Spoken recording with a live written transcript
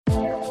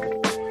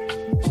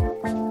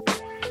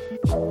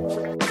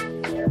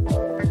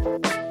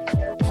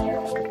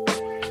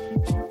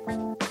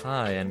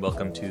Hi, and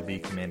welcome to the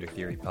Commander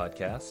Theory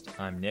podcast.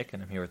 I'm Nick,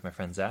 and I'm here with my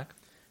friend Zach.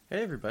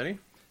 Hey, everybody.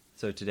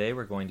 So today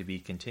we're going to be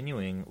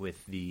continuing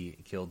with the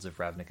Guilds of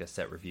Ravnica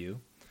set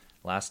review.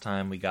 Last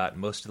time we got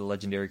most of the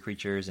legendary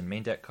creatures and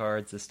main deck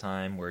cards. This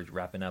time we're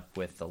wrapping up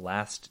with the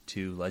last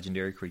two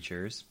legendary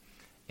creatures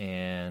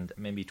and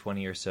maybe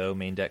 20 or so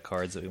main deck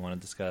cards that we want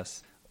to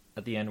discuss.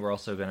 At the end, we're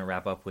also going to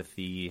wrap up with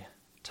the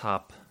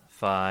top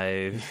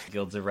 5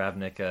 Guilds of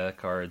Ravnica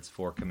cards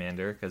for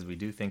Commander, because we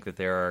do think that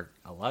there are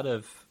a lot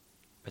of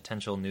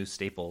potential new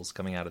staples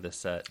coming out of this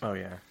set. Oh,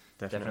 yeah.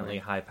 Definitely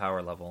high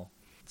power level.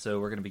 So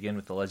we're going to begin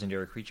with the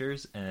legendary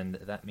creatures, and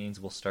that means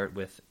we'll start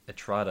with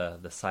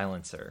Etrada, the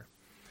Silencer.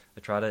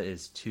 Etrada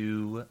is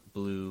 2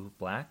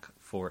 blue-black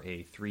for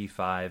a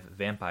 3/5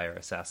 vampire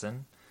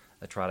assassin.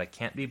 Etrada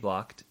can't be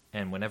blocked,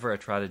 and whenever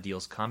Etrada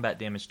deals combat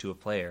damage to a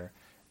player,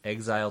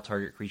 exile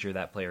target creature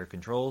that player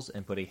controls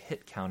and put a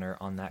hit counter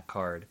on that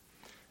card.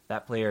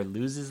 That player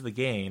loses the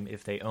game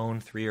if they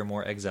own 3 or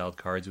more exiled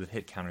cards with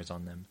hit counters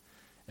on them.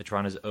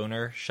 Etrada's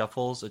owner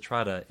shuffles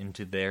Etrada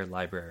into their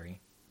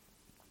library.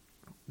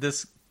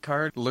 This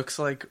card looks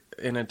like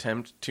an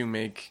attempt to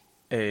make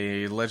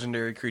a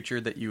legendary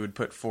creature that you would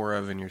put 4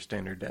 of in your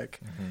standard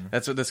deck. Mm-hmm.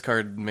 That's what this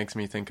card makes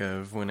me think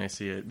of when I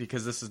see it,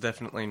 because this is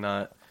definitely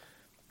not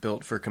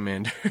built for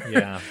Commander.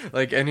 Yeah.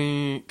 Like,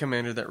 any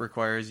Commander that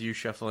requires you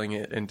shuffling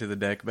it into the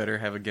deck better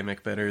have a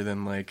gimmick better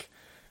than, like,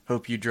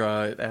 hope you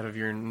draw it out of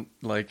your,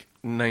 like,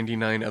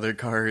 99 other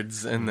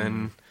cards and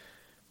then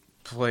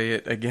play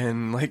it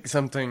again, like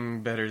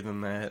something better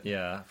than that.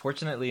 Yeah.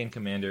 Fortunately, in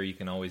Commander, you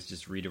can always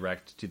just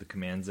redirect to the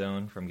command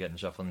zone from getting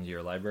shuffled into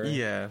your library.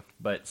 Yeah.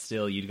 But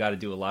still, you've got to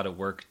do a lot of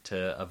work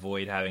to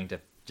avoid having to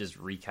just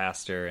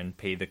recast her and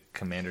pay the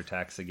Commander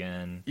tax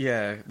again.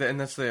 Yeah, and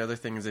that's the other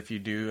thing, is if you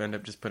do end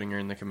up just putting her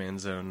in the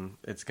command zone,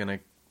 it's going to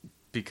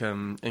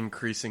become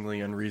increasingly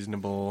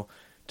unreasonable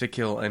to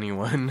kill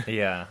anyone.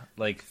 Yeah,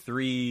 like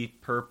 3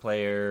 per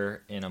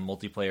player in a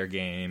multiplayer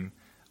game,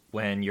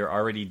 when you're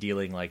already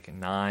dealing like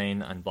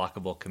 9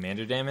 unblockable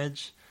commander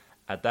damage.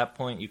 At that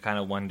point, you kind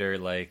of wonder,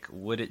 like,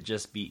 would it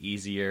just be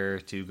easier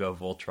to go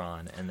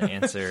Voltron? And the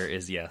answer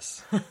is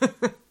yes.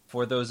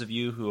 For those of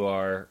you who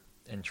are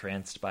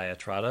entranced by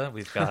Etrada,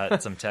 we've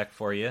got some tech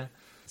for you.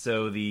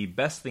 So the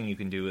best thing you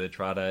can do with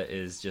Etrada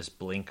is just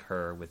blink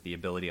her with the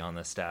ability on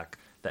the stack.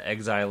 The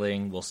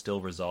exiling will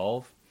still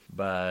resolve,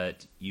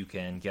 but you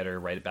can get her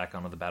right back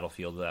onto the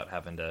battlefield without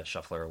having to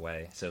shuffle her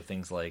away. So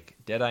things like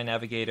Deadeye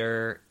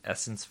Navigator,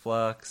 Essence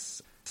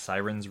Flux,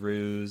 Siren's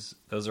Ruse,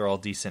 those are all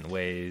decent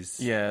ways.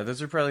 Yeah,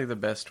 those are probably the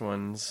best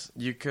ones.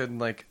 You could,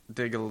 like,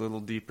 dig a little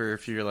deeper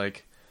if you're,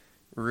 like,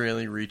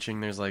 really reaching.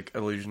 There's, like,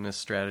 Illusionist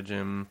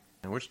Stratagem,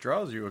 which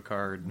draws you a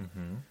card.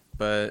 Mm-hmm.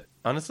 But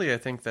honestly, I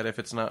think that if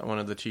it's not one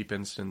of the cheap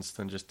instants,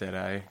 then just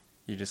Deadeye.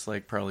 You just,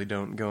 like, probably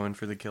don't go in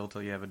for the kill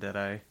till you have a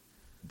Deadeye.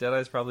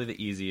 Deadeye's probably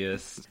the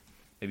easiest.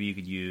 Maybe you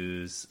could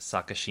use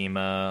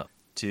Sakashima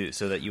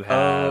so that you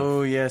have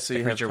so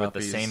you a creature have with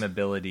the same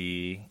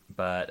ability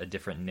but a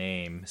different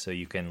name, so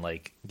you can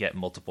like get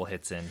multiple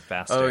hits in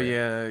faster. Oh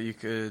yeah, you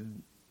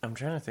could. I'm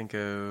trying to think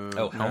of.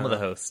 Helm of the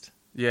Host.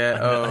 Yeah,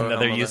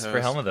 another use for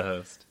Helm of the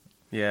Host.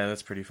 Yeah,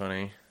 that's pretty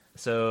funny.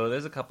 So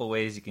there's a couple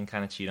ways you can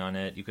kind of cheat on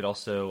it. You could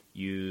also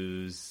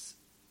use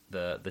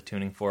the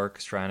tuning fork,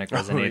 Shrinic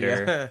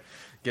Resonator. Yeah.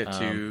 Get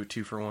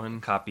 2 for 1.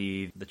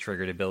 Copy the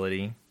triggered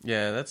ability.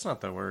 Yeah, that's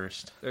not the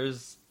worst.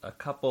 There's a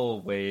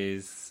couple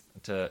ways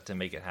to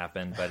make it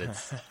happen, but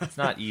it's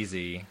not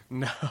easy.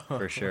 No.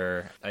 For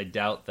sure. I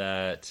doubt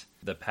that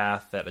the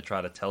path that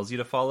Etrada tells you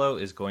to follow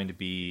is going to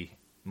be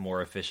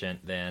more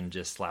efficient than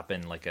just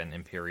slapping like an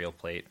Imperial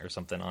plate or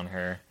something on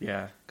her.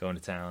 Yeah. Going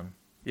to town.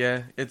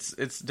 Yeah,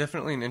 it's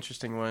definitely an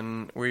interesting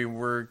one. We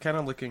were kind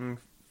of looking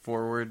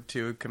forward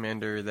to a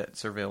commander that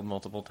surveilled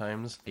multiple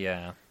times.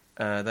 Yeah.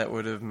 That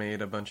would have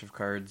made a bunch of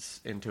cards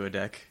into a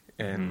deck,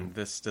 and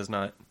this does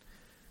not.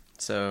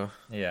 So,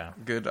 yeah.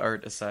 Good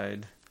art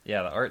aside.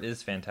 Yeah, the art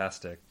is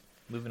fantastic.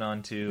 Moving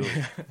on to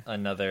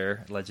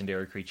another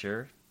legendary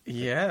creature.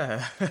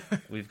 Yeah.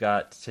 We've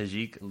got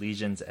Tajik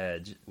Legion's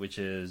Edge, which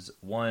is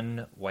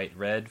 1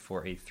 white-red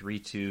for a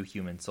 3/2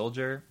 human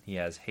soldier. He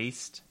has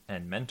haste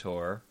and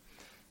mentor.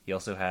 He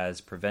also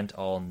has prevent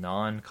all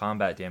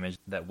non-combat damage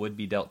that would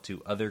be dealt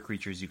to other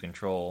creatures you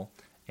control,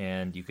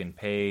 and you can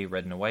pay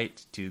red and a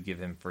white to give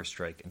him first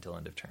strike until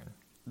end of turn.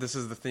 This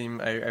is the theme.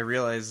 I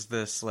realized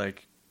this,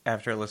 like,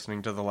 after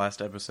listening to the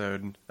last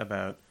episode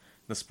about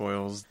the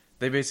spoils.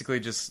 They basically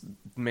just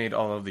made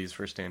all of these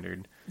for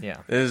standard. Yeah.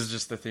 This is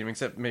just the theme,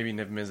 except maybe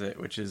Niv Mizzet,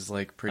 which is,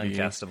 like, pretty...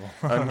 Uncastable.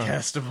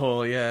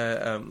 Uncastable,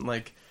 yeah.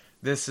 Like,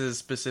 this is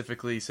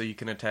specifically so you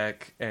can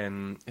attack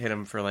and hit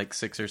him for, like,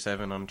 6 or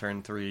 7 on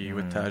turn 3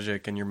 with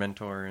Tajik and your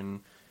mentor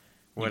and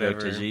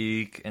whatever. You go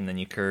Tajik, and then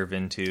you curve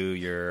into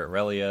your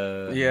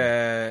Aurelia.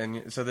 Yeah,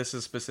 and so this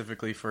is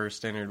specifically for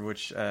standard,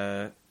 which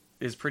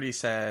is pretty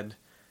sad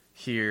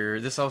here.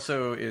 This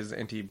also is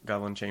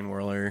anti-Goblin Chain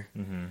Whirler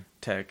Mm-hmm.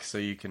 tech, so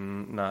you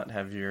can not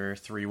have your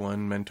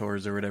 3/1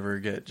 mentors or whatever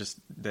get just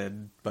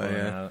dead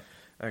by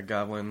a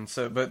goblin.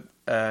 So, but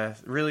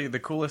really the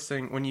coolest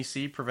thing, when you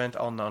see prevent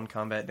all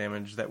non-combat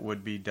damage that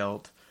would be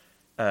dealt,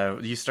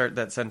 you start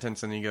that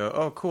sentence and you go,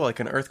 oh cool,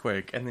 like an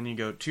earthquake, and then you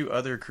go 2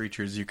 other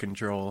creatures you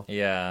control.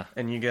 Yeah.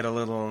 And you get a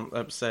little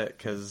upset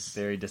because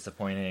Very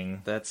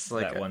disappointing. that's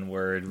like that one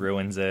word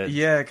ruins it.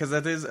 Yeah, because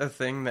that is a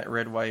thing that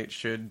Red White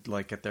should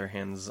like get their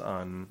hands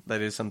on.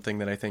 That is something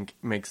that I think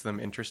makes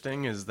them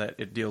interesting, is that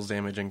it deals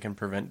damage and can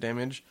prevent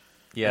damage.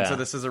 Yeah. And so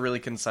this is a really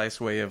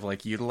concise way of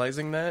like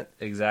utilizing that.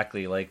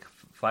 Exactly. Like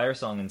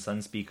Firesong and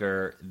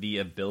Sunspeaker, the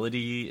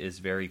ability is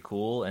very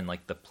cool, and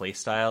like the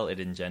playstyle it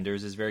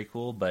engenders is very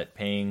cool, but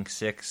paying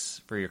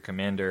 6 for your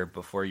commander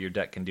before your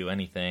deck can do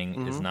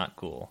anything is not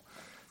cool.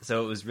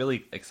 So it was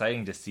really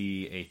exciting to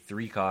see a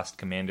 3-cost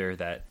commander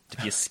that,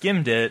 if you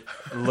skimmed it,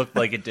 looked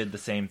like it did the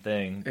same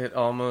thing. It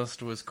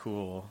almost was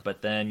cool.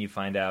 But then you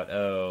find out,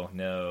 oh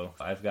no,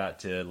 I've got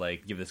to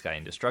like give this guy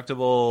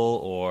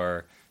indestructible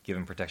or give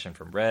him protection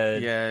from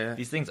red. Yeah.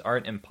 These things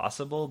aren't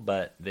impossible,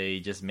 but they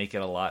just make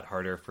it a lot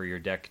harder for your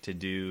deck to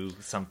do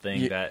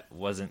something that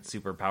wasn't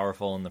super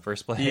powerful in the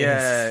first place.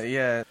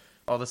 Yeah.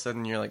 All of a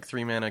sudden you're like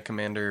 3-mana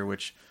commander,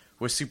 which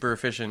was super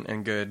efficient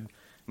and good.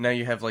 Now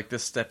you have like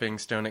this stepping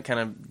stone. It kind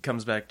of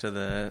comes back to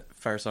the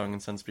Firesong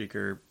and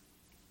Sunspeaker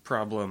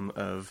problem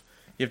of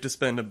you have to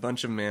spend a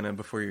bunch of mana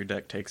before your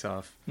deck takes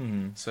off.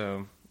 Mm-hmm.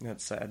 So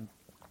that's sad.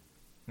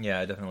 Yeah,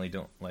 I definitely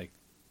don't like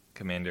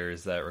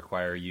commanders that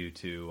require you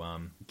to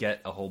get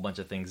a whole bunch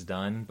of things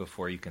done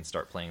before you can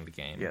start playing the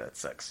game. Yeah, that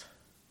sucks.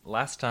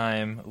 Last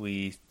time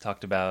we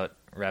talked about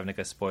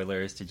Ravnica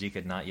spoilers, Tajik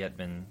had not yet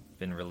been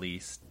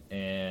released,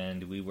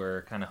 and we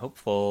were kind of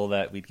hopeful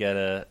that we'd get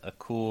a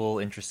cool,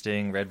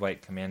 interesting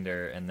red-white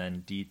commander, and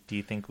then do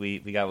you think we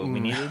got what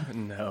we needed?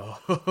 No.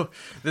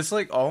 This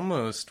like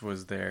almost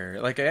was there.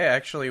 Like I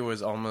actually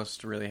was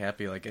almost really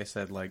happy, like I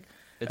said, like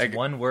It's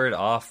one word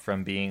off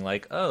from being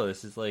like, oh,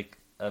 this is like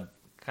a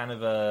kind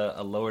of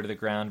a lower to the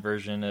ground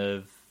version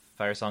of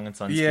Firesong and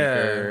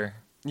Sunspeaker.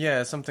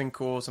 Yeah, something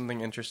cool, something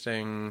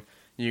interesting.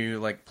 You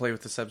like play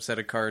with a subset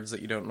of cards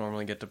that you don't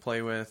normally get to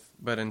play with,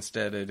 but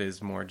instead it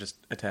is more just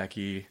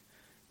attacky,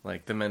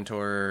 like the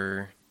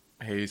Mentor,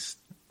 haste.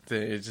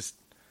 They just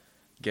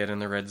get in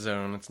the red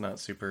zone. It's not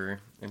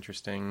super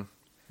interesting.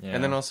 Yeah.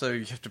 And then also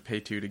you have to pay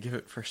 2 to give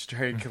it first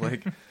strike,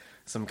 like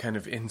some kind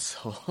of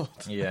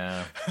insult.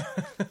 Yeah.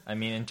 I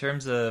mean, in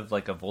terms of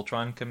like a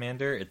Voltron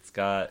commander, it's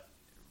got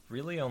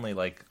really only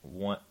like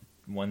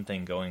one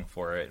thing going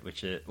for it,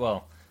 which is,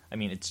 well, I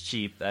mean, it's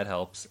cheap, that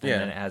helps, and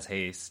then it has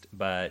haste,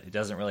 but it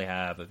doesn't really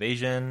have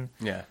evasion,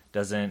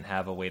 doesn't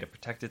have a way to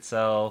protect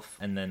itself,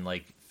 and then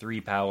like 3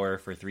 power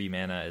for 3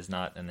 mana is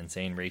not an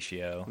insane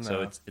ratio,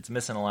 so it's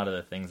missing a lot of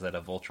the things that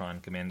a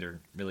Voltron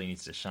commander really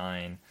needs to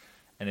shine,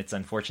 and it's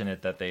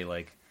unfortunate that they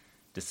like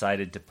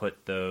decided to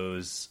put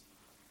those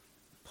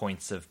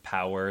points of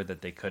power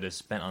that they could have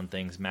spent on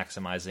things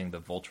maximizing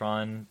the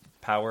Voltron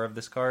power of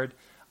this card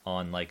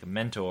on like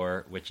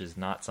Mentor, which is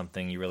not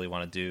something you really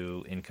want to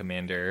do in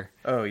Commander.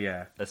 Oh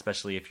yeah,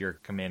 especially if your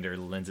Commander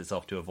lends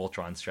itself to a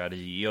Voltron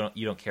strategy. You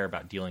don't care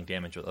about dealing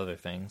damage with other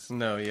things.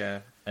 No,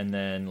 yeah. And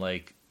then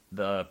like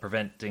the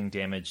preventing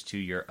damage to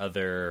your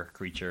other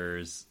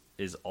creatures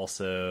is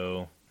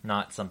also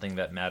not something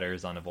that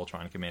matters on a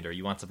Voltron Commander.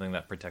 You want something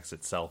that protects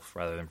itself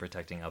rather than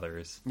protecting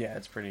others. Yeah,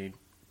 it's pretty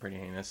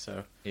heinous.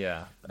 So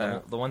yeah,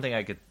 the one thing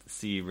I could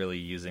see really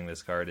using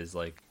this card is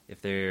like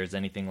if there's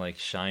anything like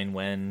Shine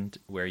Wind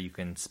where you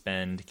can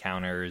spend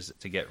counters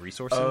to get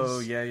resources. Oh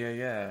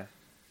yeah,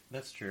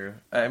 that's true.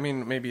 I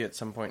mean, maybe at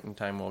some point in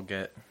time we'll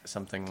get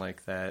something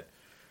like that.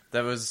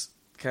 That was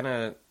kind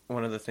of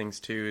one of the things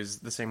too, is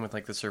the same with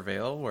like the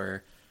Surveil,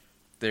 where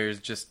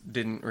there's just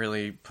didn't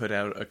really put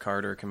out a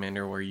card or a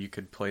commander where you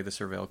could play the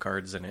Surveil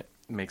cards and it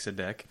makes a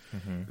deck.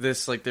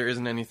 This, like, there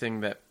isn't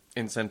anything that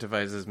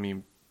incentivizes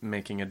me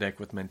making a deck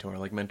with Mentor.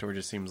 Like, Mentor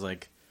just seems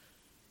like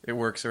it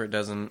works or it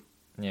doesn't.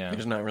 Yeah.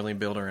 There's not really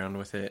build around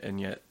with it, and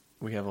yet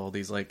we have all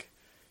these, like,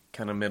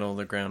 kind of middle of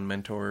the ground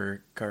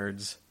Mentor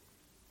cards.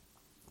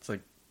 It's,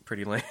 like,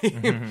 pretty lame.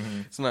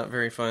 It's not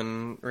very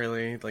fun,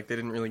 really. Like, they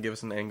didn't really give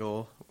us an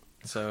angle.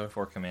 So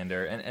for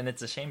Commander. And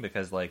it's a shame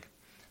because, like,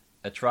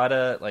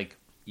 Etrata, like,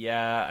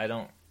 yeah, I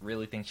don't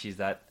really think she's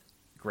that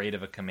great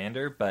of a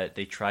commander, but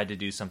they tried to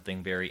do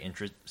something very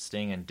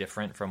interesting and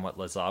different from what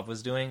Lazav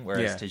was doing,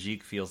 whereas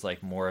Tajik feels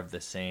like more of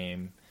the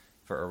same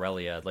for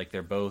Aurelia. Like,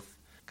 they're both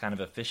kind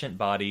of efficient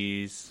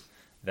bodies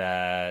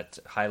that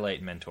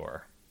highlight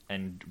Mentor,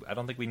 and I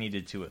don't think we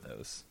needed 2 of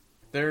those.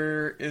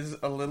 There is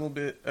a little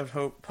bit of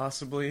hope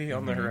possibly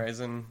on the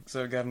horizon.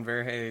 So Gavin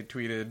Verhey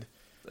tweeted,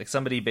 like,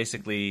 somebody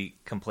basically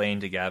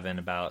complained to Gavin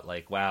about,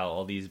 like, wow,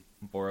 all these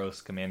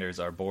Boros commanders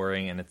are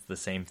boring and it's the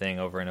same thing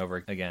over and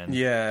over again.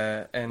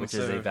 Yeah, and which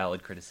is a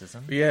valid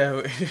criticism.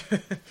 Yeah,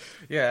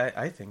 yeah,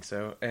 I think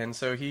so. And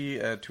so he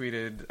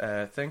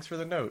tweeted, thanks for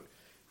the note.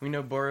 We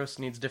know Boros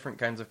needs different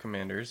kinds of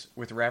commanders.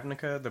 With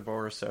Ravnica, the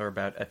Boros are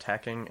about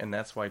attacking, and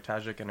that's why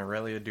Tajik and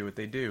Aurelia do what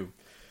they do.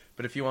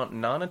 But if you want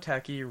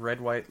non-attacky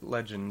red-white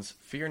legends,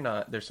 fear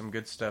not, there's some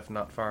good stuff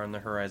not far on the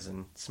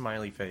horizon.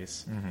 Smiley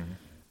face. Mm-hmm.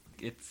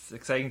 It's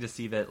exciting to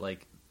see that,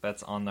 like,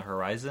 that's on the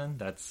horizon.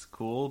 That's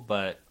cool,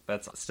 but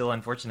that's still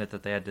unfortunate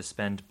that they had to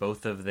spend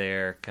both of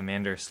their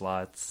commander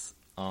slots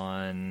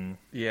on...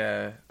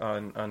 Yeah,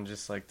 on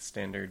just, like, the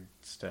standard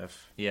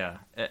stuff. Yeah,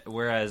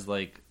 whereas,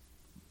 like,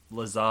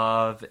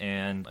 Lazav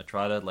and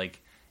Atrada,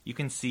 like, you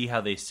can see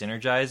how they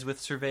synergize with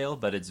Surveil,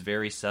 but it's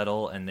very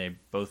subtle, and they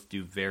both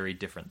do very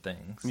different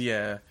things.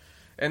 Yeah,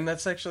 and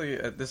that's actually,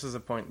 this is a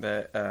point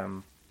that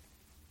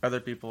other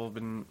people have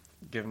been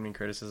giving me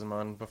criticism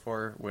on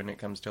before when it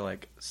comes to,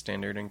 like,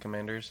 standard and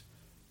commanders.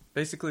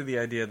 Basically the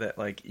idea that,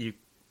 like, you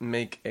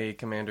make a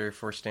commander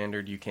for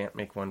standard, you can't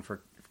make one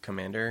for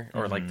commander,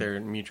 or, like, they're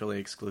mutually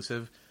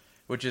exclusive,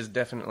 which is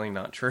definitely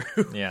not true.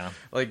 Yeah.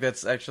 Like,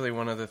 that's actually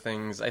one of the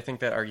things. I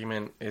think that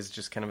argument is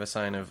just kind of a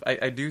sign of...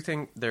 I do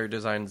think there are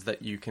designs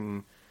that you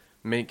can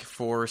make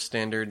for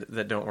standard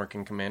that don't work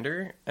in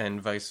commander, and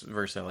vice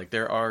versa. Like,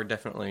 there are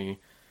definitely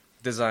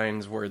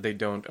designs where they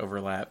don't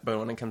overlap, but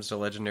when it comes to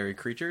legendary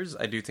creatures,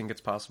 I do think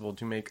it's possible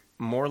to make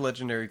more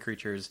legendary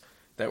creatures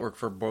that work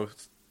for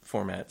both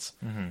formats.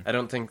 Mm-hmm. I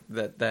don't think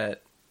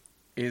that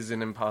is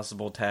an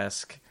impossible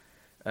task,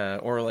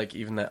 or like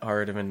even that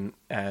hard of an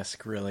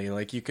ask, really.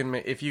 Like, you can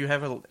if you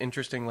have an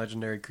interesting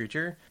legendary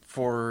creature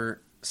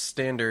for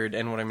standard,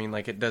 and what I mean,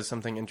 like, it does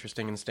something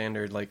interesting in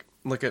standard, like,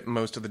 look at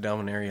most of the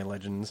Dominaria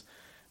legends,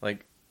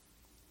 like,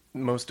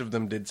 most of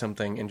them did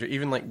something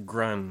even like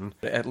Grun,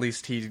 at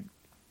least he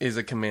is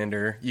a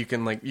commander. You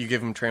can, like, you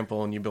give him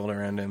trample and you build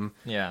around him.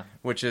 Yeah.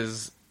 Which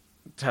is,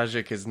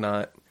 Tajik is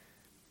not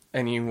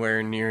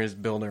anywhere near as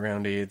build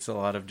aroundy. It's a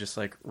lot of just,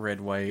 like,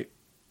 red-white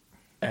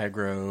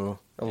aggro,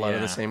 a lot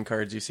of the same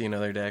cards you see in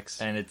other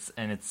decks. And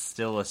it's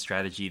still a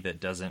strategy that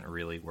doesn't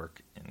really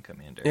work in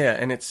Commander. Yeah,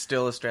 and it's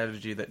still a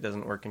strategy that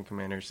doesn't work in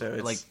Commander, so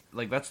it's...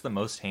 Like that's the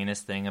most heinous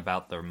thing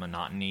about the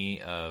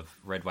monotony of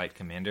red-white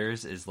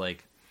commanders is,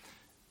 like,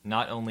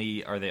 not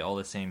only are they all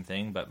the same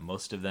thing, but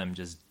most of them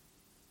just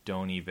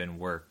don't even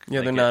work. Yeah,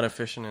 like, they're not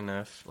efficient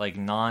enough. Like,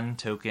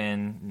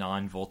 non-token,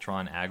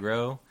 non-Voltron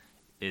aggro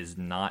is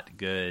not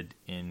good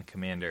in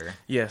Commander.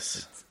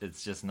 Yes.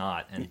 It's just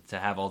not. And to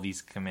have all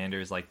these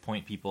commanders, like,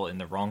 point people in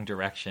the wrong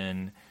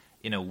direction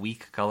in a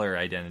weak color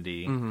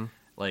identity,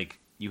 like,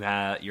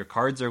 your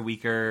cards are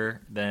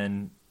weaker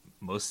than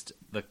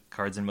the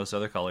cards in most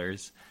other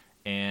colors,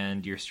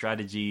 and your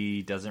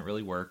strategy doesn't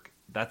really work.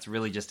 That's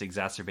really just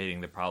exacerbating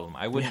the problem.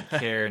 I wouldn't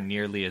care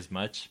nearly as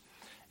much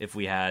if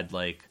we had,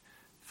 like,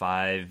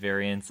 5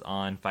 variants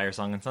on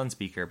Firesong and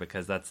Sunspeaker,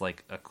 because that's,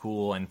 like, a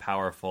cool and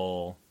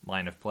powerful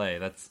line of play.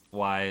 That's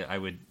why I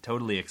would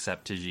totally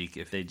accept Tajik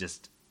if they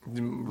just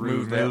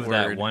remove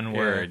that one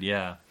word,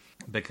 yeah.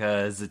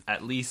 Because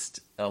at least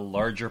a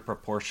larger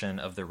proportion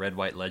of the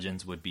red-white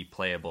legends would be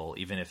playable,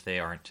 even if they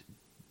aren't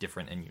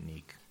different and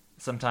unique.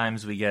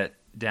 Sometimes we get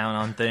down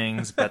on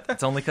things, but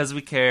it's only because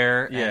we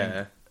care. Yeah.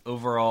 And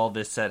overall,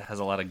 this set has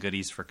a lot of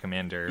goodies for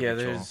Commander. Yeah,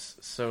 there's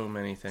so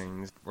many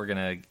things. We're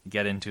going to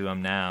get into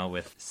them now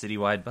with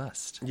Citywide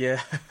Bust.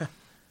 Yeah.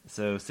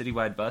 So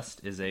Citywide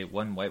Bust is a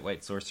 1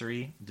 white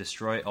sorcery.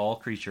 Destroy all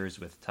creatures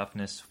with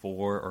toughness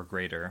 4 or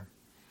greater.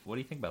 What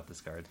do you think about this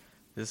card?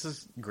 This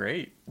is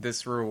great.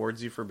 This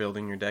rewards you for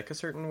building your deck a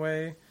certain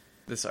way.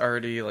 This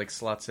already, like,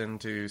 slots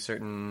into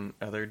certain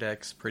other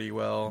decks pretty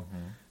well.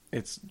 Mm-hmm.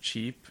 It's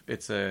cheap.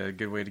 It's a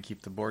good way to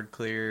keep the board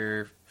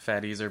clear.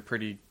 Fatties are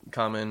pretty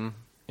common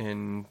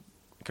in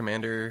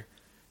Commander,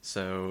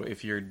 so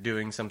if you're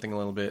doing something a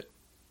little bit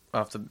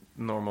off the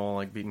normal,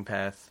 like, beaten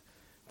path,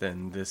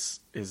 then this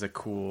is a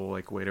cool,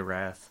 like, way to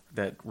Wrath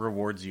that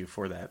rewards you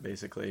for that,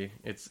 basically.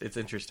 It's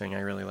interesting. I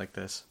really like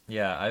this.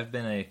 Yeah, I've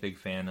been a big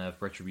fan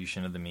of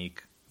Retribution of the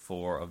Meek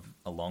for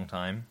a long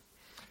time,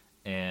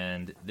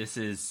 and this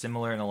is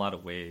similar in a lot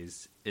of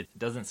ways. It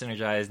doesn't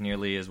synergize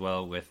nearly as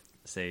well with,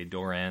 say,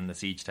 Doran, the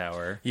Siege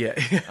Tower.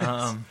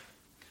 Yeah.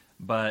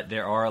 But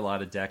there are a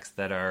lot of decks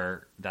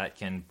that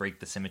can break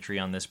the symmetry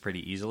on this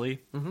pretty easily.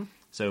 Mm-hmm.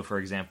 So, for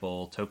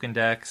example, token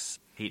decks,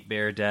 hate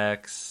bear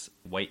decks,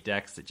 white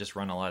decks that just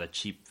run a lot of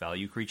cheap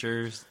value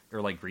creatures,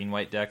 or like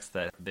green-white decks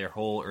that their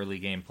whole early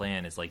game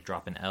plan is like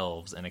dropping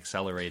elves and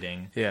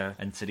accelerating. Yeah.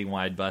 And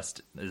Citywide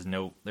Bust there's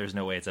no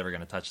way it's ever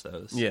going to touch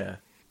those. Yeah.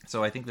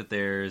 So I think that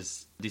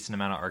there's a decent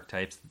amount of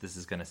archetypes that this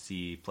is going to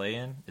see play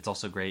in. It's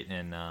also great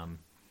in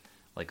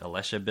like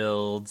Alesha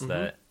builds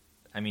that.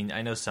 I mean,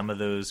 I know some of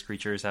those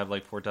creatures have,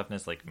 like, 4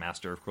 toughness, like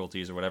Master of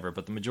Cruelties or whatever,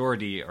 but the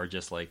majority are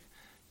just, like,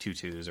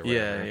 2/2s or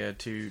whatever. Yeah,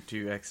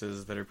 two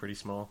X's that are pretty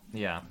small.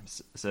 Yeah,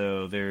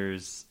 so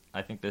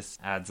I think this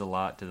adds a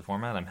lot to the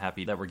format. I'm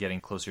happy that we're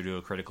getting closer to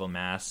a critical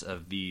mass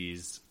of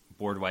these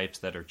board wipes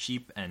that are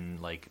cheap and,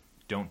 like,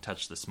 don't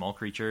touch the small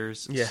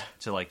creatures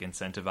to, like,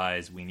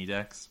 incentivize weenie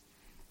decks.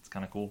 It's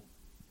kind of cool.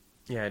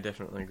 Yeah, I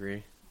definitely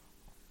agree.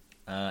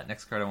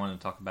 Next card I wanted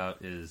to talk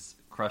about is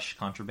Crush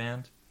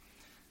Contraband.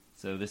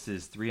 So this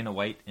is 3 and a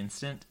white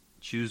instant.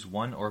 Choose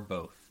one or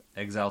both.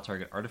 Exile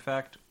target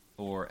artifact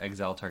or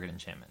exile target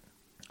enchantment.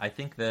 I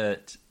think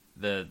that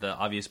the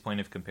obvious point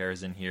of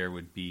comparison here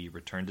would be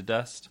Return to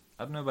Dust.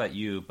 I don't know about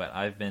you, but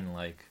I've been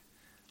like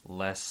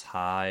less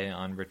high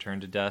on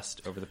Return to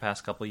Dust over the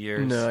past couple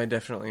years. No, I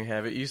definitely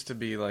have. It used to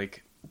be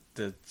like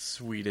the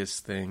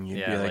sweetest thing. You'd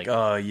be Yeah, like,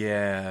 oh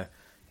yeah,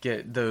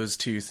 get those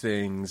two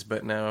things.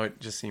 But now it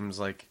just seems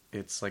like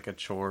it's like a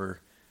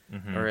chore.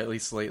 Mhm. Or at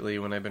least lately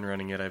when I've been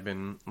running it, I've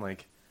been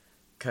like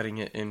cutting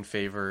it in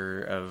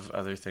favor of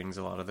other things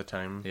a lot of the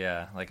time.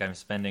 Yeah, like I'm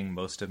spending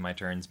most of my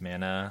turn's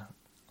mana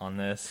on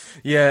this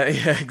Yeah,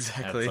 at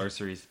exactly.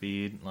 sorcery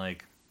speed.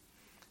 Like,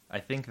 I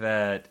think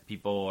that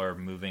people are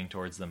moving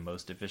towards the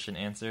most efficient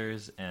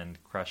answers, and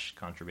Crush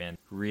Contraband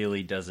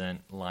really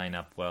doesn't line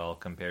up well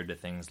compared to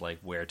things like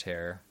Wear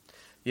Tear.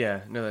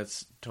 Yeah, no,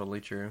 that's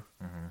totally true.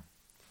 Mm-hmm.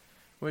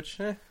 Which,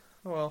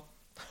 well.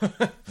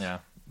 Yeah,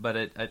 but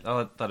I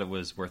thought it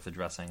was worth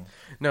addressing.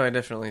 No, I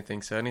definitely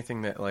think so.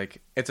 Anything that,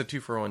 like, it's a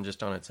 2-for-1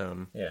 just on its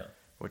own. Yeah.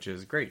 Which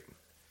is great.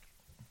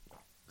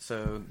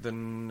 So the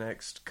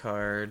next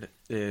card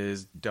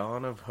is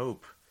Dawn of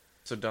Hope.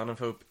 So Dawn of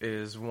Hope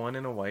is 1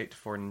 and a white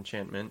for an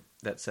enchantment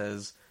that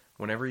says,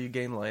 whenever you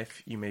gain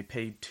life, you may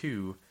pay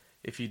 2.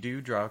 If you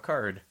do, draw a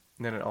card.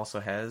 And then it also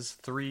has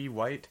 3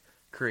 white,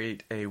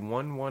 create a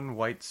 1/1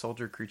 white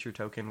soldier creature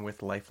token with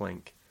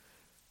lifelink.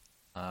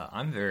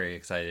 I'm very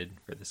excited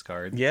for this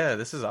card. Yeah,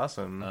 this is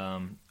awesome.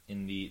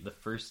 In the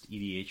first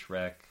EDH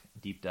Rec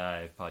deep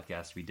dive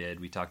podcast we did,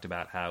 we talked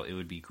about how it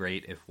would be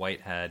great if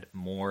white had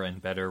more and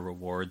better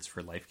rewards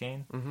for life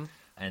gain. Mm-hmm.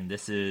 And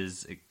this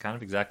is kind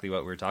of exactly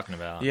what we're talking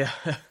about. Yeah.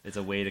 It's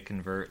a way to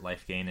convert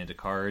life gain into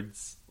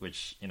cards,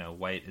 which,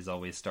 white is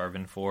always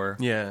starving for.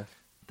 Yeah.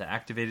 The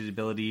activated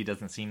ability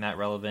doesn't seem that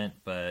relevant,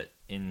 but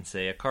in,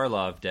 say, a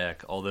Karlov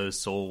deck, all those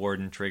Soul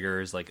Warden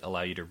triggers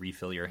allow you to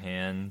refill your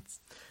hands.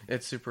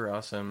 It's super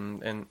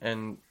awesome.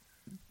 And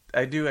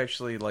I do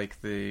actually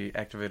like the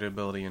activated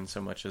ability in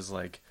so much as,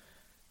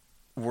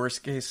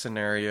 worst case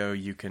scenario,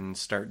 you can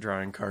start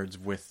drawing cards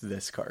with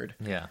this card.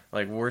 Yeah.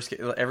 Worst case,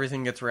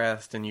 everything gets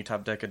wrathed and you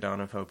top deck a Dawn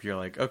of Hope, you're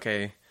like,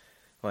 okay,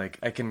 I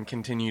can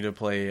continue to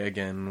play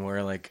again, where,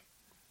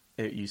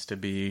 it used to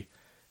be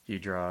you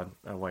draw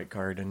a white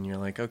card and you're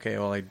like, okay,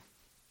 well, I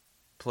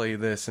play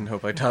this and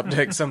hope I top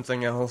deck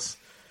something else.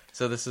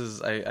 So this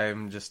is,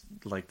 I'm just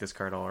like this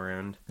card all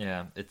around.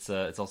 Yeah, it's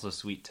also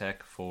sweet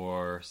tech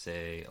for,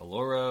 say,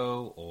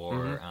 Aloro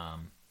or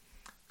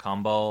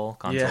Comball,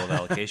 Console of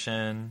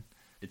Allocation.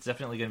 It's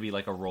definitely going to be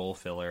like a role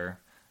filler,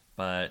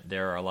 but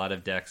there are a lot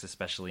of decks,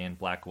 especially in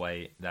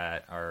black-white,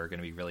 that are going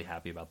to be really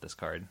happy about this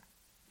card.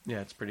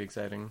 Yeah, it's pretty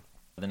exciting.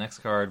 The next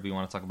card we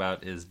want to talk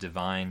about is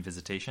Divine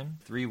Visitation.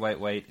 3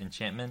 white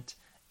enchantment.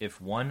 If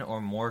 1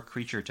 or more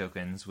creature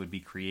tokens would be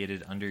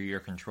created under your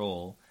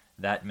control,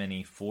 that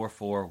many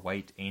 4/4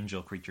 white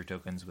angel creature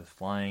tokens with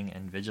flying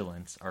and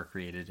vigilance are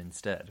created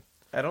instead.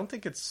 I don't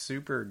think it's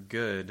super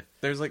good.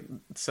 There's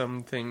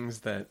some things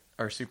that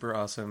are super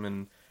awesome,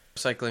 and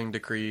cycling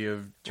Decree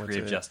of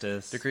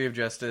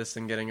Justice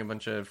and getting a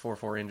bunch of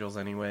 4/4 angels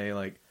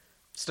anyway,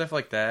 stuff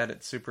like that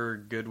it's super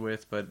good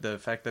with, but the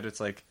fact that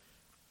it's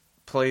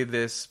play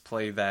this,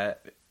 play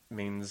that,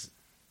 means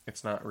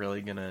it's not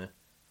really gonna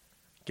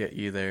get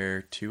you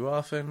there too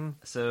often.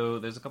 So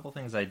there's a couple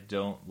things I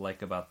don't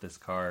like about this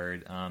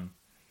card.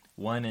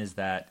 One is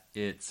that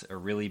it's a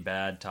really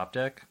bad top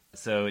deck,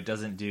 so it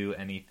doesn't do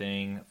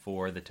anything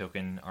for the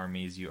token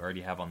armies you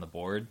already have on the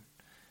board.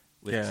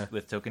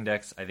 With token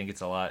decks, I think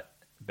it's a lot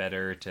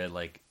better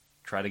to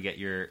try to get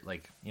your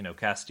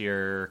cast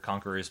your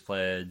Conqueror's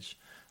Pledge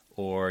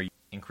or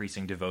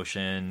increasing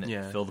devotion,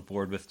 fill the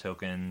board with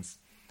tokens,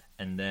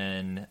 and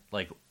then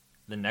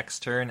the next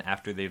turn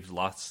after they've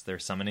lost their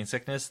summoning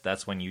sickness,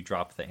 that's when you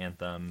drop the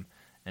Anthem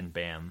and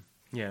bam.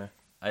 Yeah.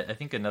 I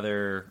think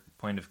another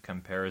point of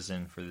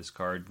comparison for this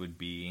card would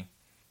be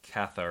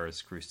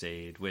Cathar's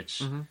Crusade,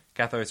 which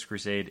Cathar's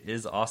Crusade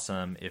is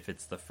awesome if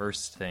it's the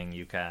first thing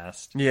you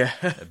cast. Yeah.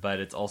 But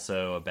it's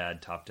also a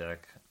bad top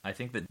deck. I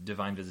think that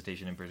Divine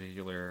Visitation in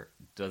particular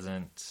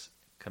doesn't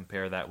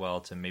compare that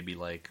well to maybe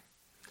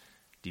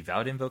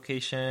Devout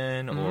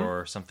Invocation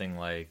or something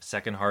like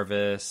Second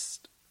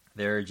Harvest.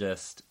 They're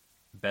just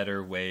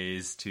better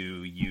ways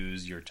to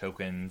use your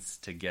tokens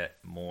to get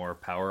more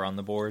power on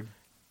the board.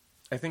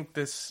 I think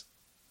this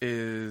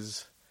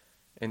is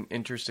an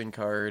interesting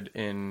card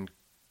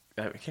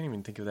I can't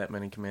even think of that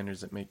many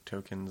commanders that make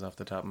tokens off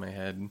the top of my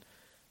head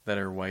that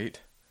are white.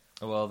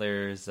 Well,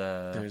 there's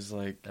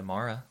Amara.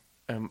 Amara.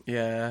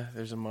 Yeah,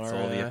 there's Amara.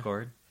 Soul of the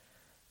Accord.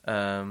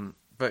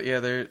 But yeah,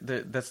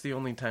 that's the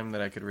only time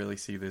that I could really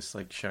see this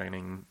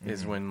shining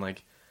is when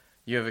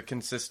you have a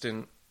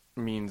consistent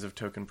means of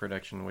token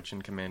production, which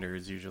in Commander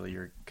is usually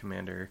your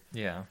commander.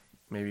 Yeah.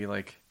 Maybe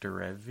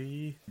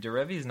Derevi?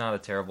 Derevi is not a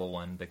terrible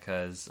one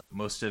because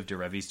most of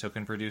Derevi's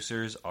token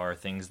producers are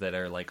things that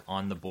are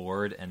on the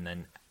board and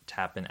then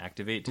tap and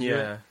activate to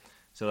it.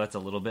 So that's a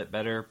little bit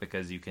better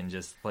because you can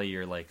just play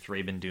your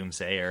Thraben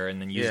Doomsayer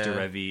and then use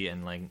Derevi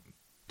and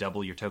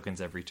double your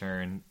tokens every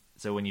turn.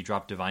 So when you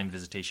drop Divine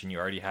Visitation, you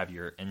already have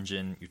your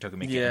engine, your token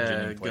making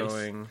engine in place.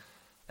 Going.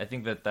 I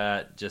think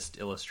that just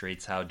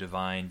illustrates how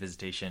Divine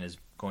Visitation is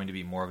going to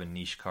be more of a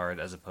niche card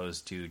as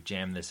opposed to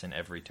jam this in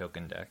every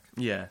token deck.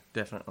 Yeah,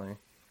 definitely.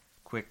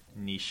 Quick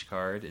niche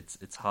card.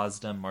 It's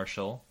Hazda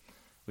Marshal,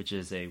 which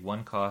is a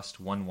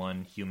 1-cost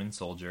 1/1 human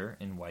soldier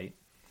in white.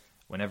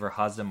 Whenever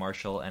Hazda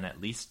Marshal and at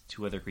least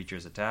 2 other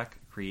creatures attack,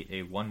 create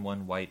a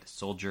 1/1 white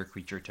soldier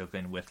creature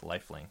token with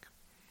lifelink.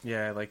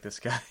 Yeah, I like this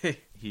guy.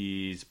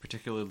 He's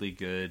particularly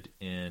good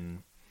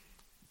in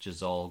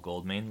Jazal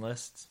Goldmane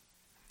lists.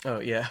 Oh,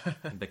 yeah.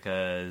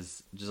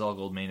 Because Jazal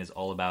Goldmane is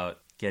all about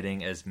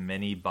getting as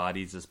many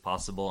bodies as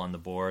possible on the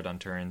board on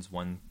turns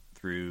 1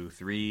 through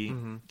 3,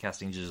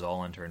 casting Jazal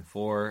on turn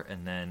 4,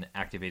 and then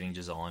activating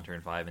Jazal on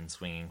turn 5 and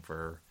swinging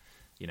for,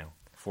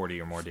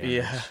 40 or more damage.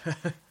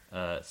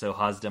 Yeah. So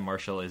Hazda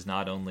Marshal is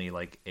not only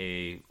like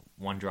a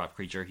 1-drop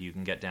creature who you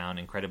can get down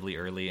incredibly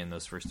early in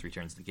those first 3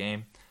 turns of the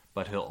game,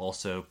 but he'll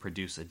also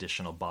produce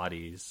additional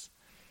bodies.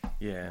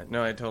 Yeah,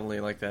 no, I totally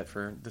like that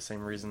for the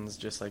same reasons.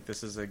 Just like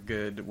this is a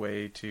good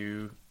way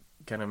to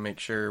kind of make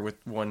sure with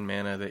 1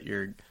 mana that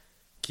you're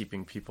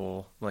keeping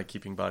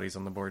bodies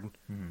on the board.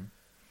 Mm-hmm.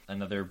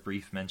 Another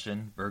brief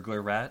mention,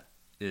 Burglar Rat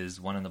is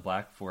 1 in the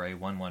black for a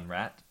 1/1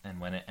 rat, and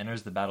when it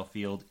enters the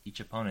battlefield, each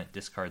opponent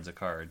discards a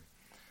card.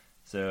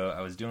 So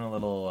I was doing a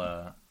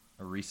little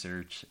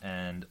research,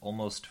 and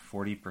almost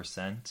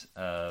 40%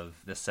 of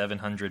the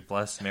 700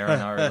 plus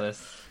Marinar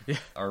lists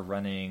are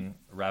running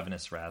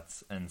Ravenous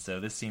Rats, and so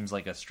this seems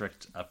like a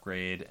strict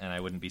upgrade, and I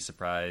wouldn't be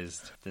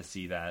surprised to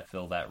see that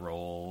fill that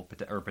role,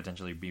 or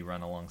potentially be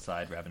run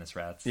alongside Ravenous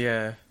Rats.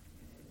 Yeah.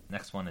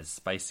 Next one is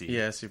Spicy.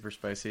 Yeah, super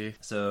spicy.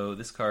 So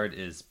this card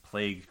is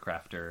Plague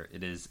Crafter.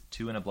 It is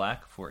 2 in a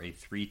black for a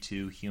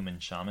 3/2 human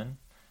shaman.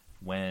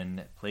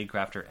 When Plague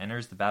Crafter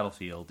enters the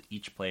battlefield,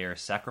 each player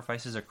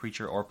sacrifices a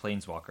creature or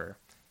planeswalker.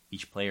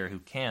 Each player who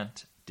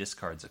can't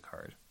discards a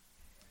card.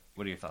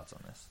 What are your thoughts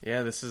on this?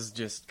 Yeah, this is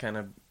just kind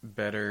of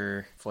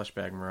better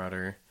Fleshbag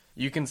Marauder.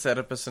 You can set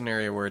up a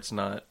scenario where it's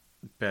not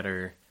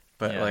better,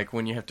 but like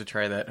when you have to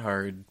try that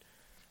hard,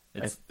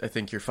 I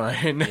think you're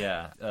fine.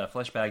 Yeah,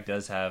 Fleshbag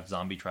does have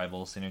zombie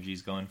tribal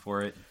synergies going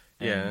for it.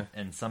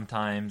 And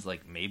sometimes,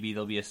 like, maybe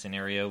there'll be a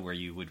scenario where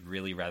you would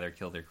really rather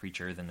kill their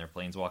creature than their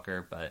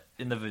planeswalker, but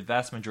in the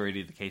vast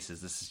majority of the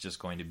cases, this is just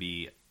going to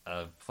be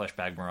a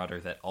Fleshbag Marauder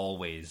that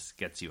always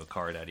gets you a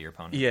card out of your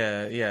opponent.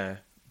 Yeah,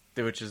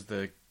 which is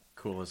the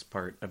coolest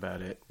part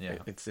about it. Yeah.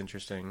 It's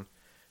interesting.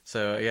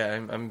 So, yeah,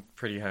 I'm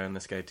pretty high on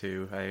this guy,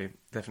 too. I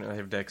definitely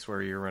have decks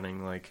where you're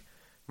running, like,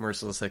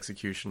 Merciless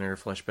Executioner,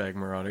 Fleshbag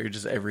Marauder,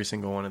 just every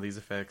single one of these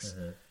effects.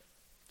 Mm-hmm.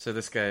 So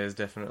this guy is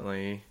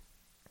definitely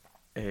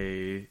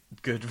a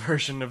good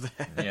version of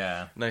that.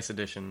 Yeah. Nice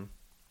addition.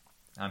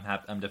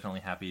 I'm definitely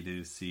happy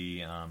to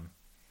see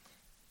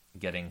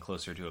getting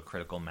closer to a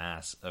critical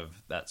mass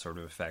of that sort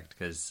of effect,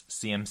 because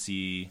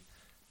CMC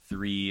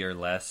 3 or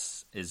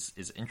less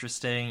is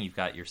interesting. You've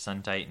got your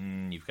Sun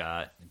Titan, you've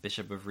got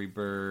Bishop of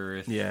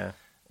Rebirth,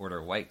 Order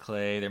of White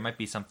Clay. There might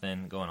be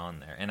something going on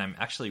there, and I'm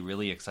actually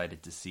really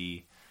excited to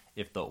see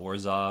if the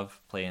Orzhov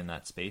play in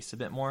that space a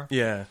bit more.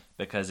 Yeah,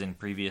 because in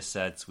previous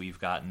sets we've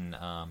gotten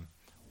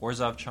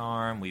Orzhov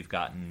Charm, we've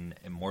gotten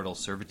Immortal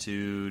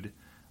Servitude.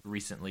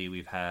 Recently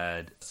we've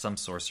had some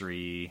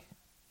sorcery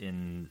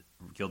in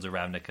Guilds of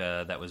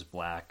Ravnica that was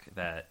black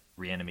that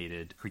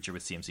reanimated creature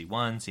with CMC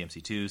 1,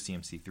 CMC 2,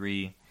 CMC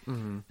 3.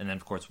 Mm-hmm. And then,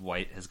 of course,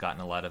 white has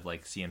gotten a lot of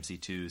like CMC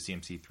 2,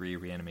 CMC 3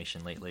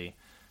 reanimation lately.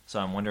 So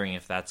I'm wondering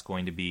if that's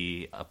going to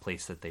be a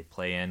place that they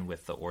play in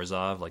with the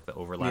Orzhov, like the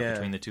overlap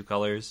between the two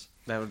colors.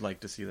 I would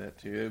like to see that,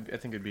 too. I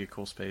think it'd be a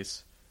cool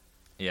space.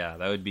 Yeah,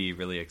 that would be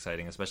really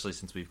exciting, especially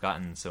since we've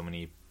gotten so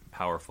many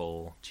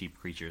powerful, cheap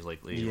creatures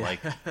lately, like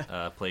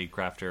Plague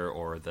Crafter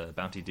or the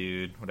Bounty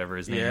Dude, whatever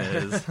his name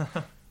is.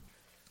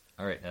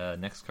 All right,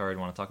 next card I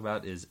want to talk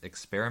about is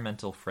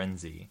Experimental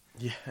Frenzy.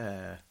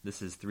 Yeah.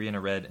 This is 3 in a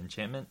red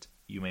enchantment.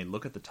 You may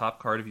look at the top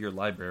card of your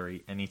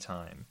library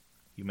anytime.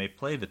 You may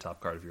play the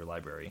top card of your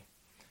library.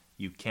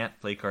 You can't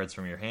play cards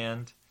from your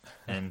hand,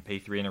 and pay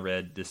 3 in a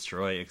red,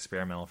 destroy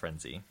Experimental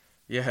Frenzy.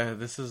 Yeah,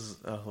 this is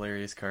a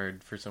hilarious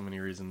card for so many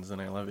reasons,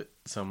 and I love it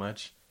so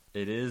much.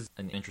 It is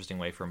an interesting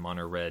way for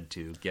mono red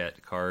to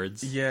get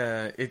cards.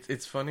 Yeah,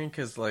 it's funny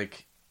because,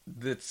 like,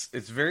 it's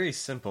very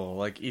simple.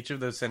 Like, each of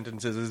those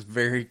sentences is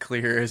very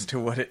clear as to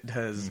what it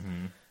does.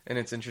 Mm-hmm. And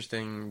it's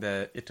interesting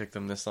that it took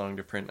them this long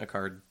to print a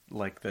card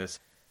like this.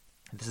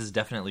 This is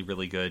definitely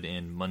really good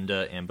in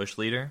Munda Ambush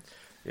Leader.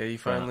 Yeah, you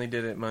finally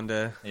did it,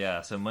 Munda.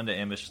 Yeah, so Munda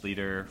Ambush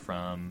Leader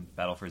from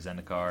Battle for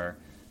Zendikar.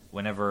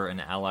 Whenever an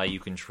ally you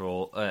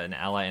control, an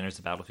ally enters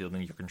the battlefield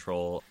in your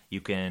control, you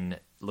can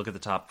look at the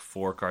top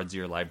 4 cards of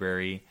your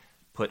library,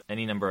 put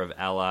any number of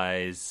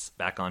allies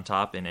back on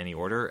top in any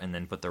order, and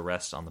then put the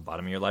rest on the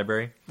bottom of your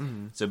library.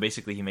 Mm-hmm. So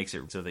basically he makes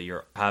it so that you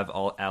have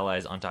all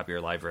allies on top of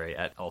your library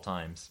at all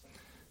times.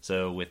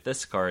 So with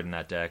this card in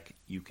that deck,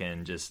 you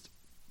can just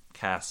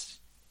cast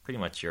pretty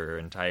much your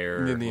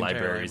entire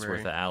library's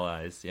worth of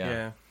allies.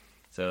 Yeah.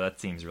 So that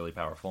seems really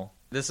powerful.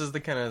 This is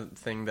the kind of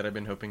thing that I've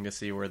been hoping to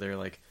see, where they're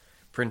like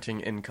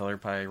printing in Color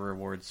Pie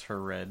rewards for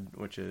red,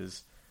 which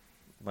is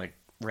like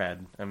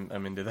rad.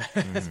 I'm into that.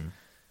 Mm-hmm.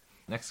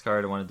 Next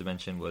card I wanted to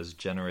mention was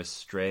Generous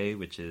Stray,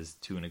 which is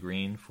 2 and a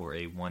green for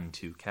a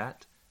 1/2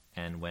 cat.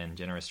 And when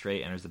Generous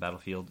Stray enters the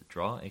battlefield,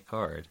 draw a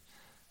card.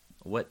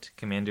 What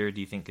commander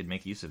do you think could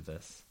make use of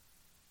this?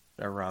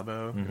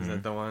 Arabo, is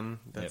that the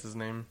one? That's his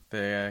name?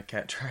 The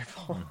cat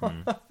tribal.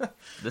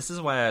 This is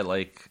why I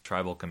like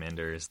tribal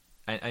commanders.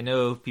 I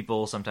know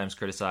people sometimes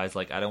criticize,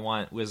 like, I don't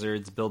want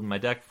wizards building my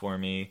deck for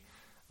me,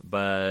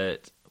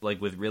 but like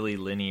with really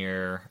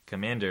linear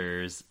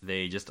commanders,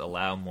 they just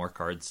allow more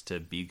cards to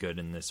be good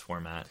in this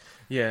format.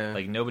 Yeah.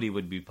 Like, nobody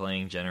would be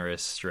playing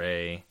Generous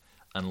Stray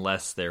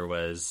unless there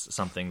was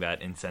something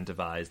that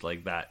incentivized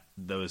like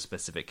those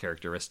specific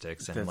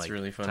characteristics, and That's like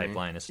really funny. type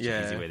line is such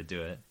an easy way to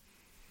do it.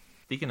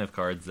 Speaking of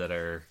cards that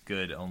are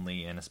good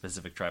only in a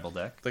specific tribal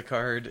deck, The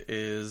card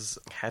is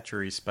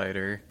Hatchery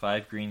Spider.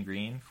 5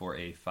 green for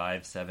a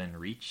 5/7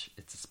 reach.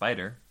 It's a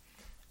spider,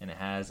 and it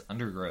has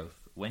Undergrowth.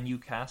 When you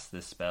cast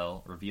this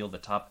spell, reveal the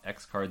top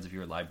X cards of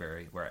your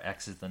library, where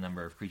X is the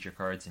number of creature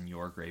cards in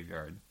your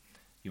graveyard.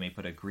 You may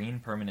put a green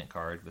permanent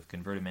card with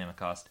converted mana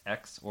cost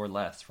X or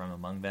less from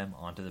among them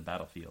onto the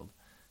battlefield.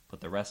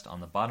 Put the rest on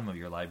the bottom of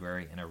your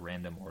library in a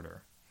random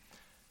order.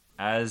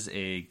 As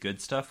a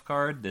good stuff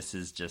card, this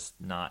is just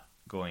not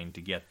going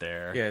to get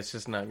there. Yeah, it's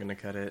just not going to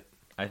cut it.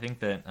 I think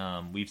that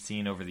we've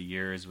seen over the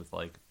years with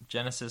like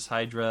Genesis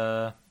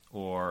Hydra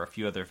or a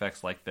few other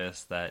effects like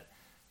this that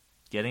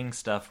getting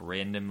stuff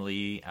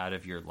randomly out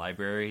of your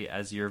library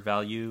as your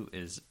value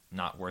is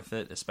not worth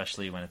it,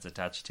 especially when it's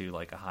attached to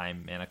like a high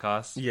mana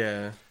cost.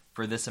 Yeah.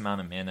 For this amount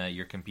of mana,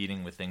 you're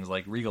competing with things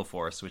like Regal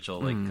Force, which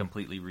will like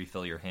completely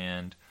refill your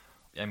hand.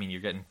 I mean,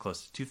 you're getting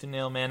close to Tooth and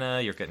Nail mana,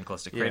 you're getting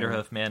close to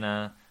Craterhoof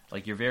mana.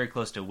 Like, you're very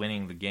close to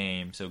winning the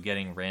game, so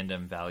getting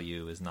random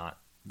value is not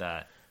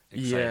that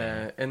exciting.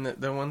 Yeah, and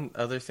the one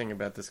other thing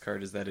about this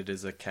card is that it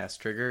is a cast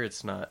trigger.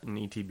 It's not an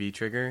ETB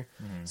trigger,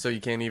 so you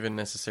can't even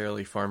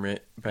necessarily farm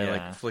it by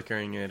like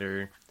flickering it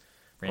or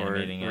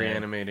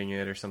reanimating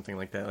it or something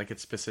like that. Like,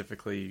 it's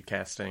specifically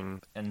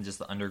casting. And just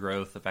the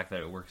Undergrowth, the fact that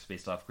it works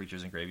based off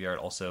creatures in graveyard,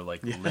 also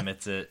like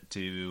limits it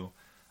to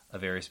a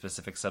very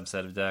specific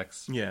subset of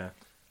decks. Yeah.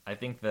 I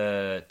think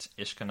that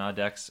Ishkana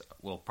decks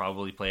will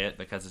probably play it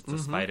because it's a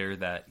spider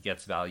that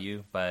gets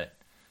value, but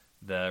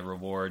the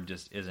reward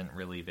just isn't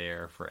really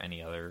there for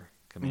any other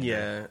commander.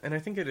 Yeah, and I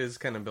think it is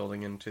kind of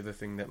building into the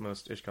thing that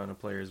most Ishkana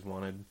players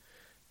wanted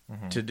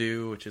to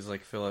do, which is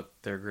like fill up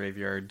their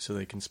graveyard so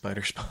they can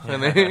spider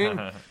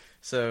spawn.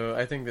 So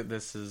I think that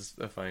this is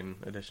a fine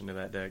addition to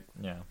that deck.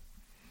 Yeah.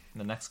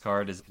 The next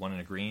card is 1 and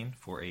a green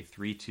for a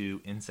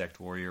 3/2 Insect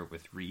Warrior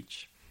with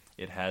Reach.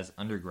 It has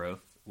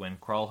Undergrowth. When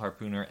Crawl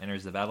Harpooner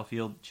enters the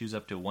battlefield, choose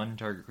up to one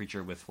target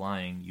creature with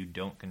flying you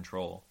don't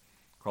control.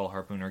 Crawl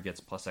Harpooner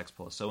gets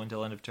 +X/+O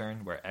until end of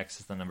turn, where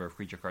X is the number of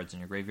creature cards in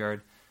your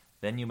graveyard.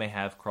 Then you may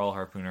have Crawl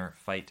Harpooner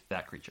fight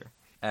that creature.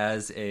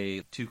 As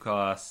a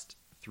 2-cost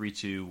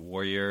 3/2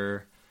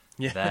 warrior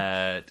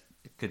that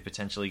could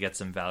potentially get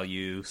some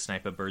value,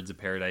 snipe a Birds of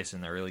Paradise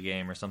in the early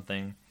game or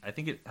something, I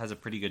think it has a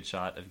pretty good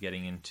shot of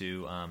getting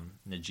into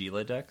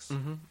Najeela decks.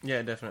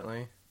 Yeah,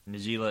 definitely.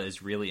 Najeela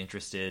is really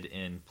interested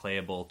in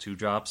playable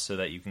 2-drops so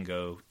that you can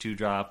go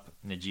 2-drop,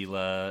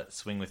 Najeela,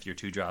 swing with your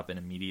 2-drop, and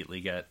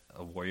immediately get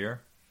a warrior.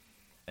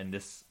 And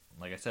this,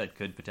 like I said,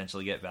 could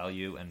potentially get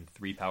value, and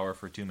 3 power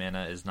for 2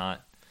 mana is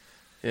not...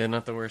 Yeah,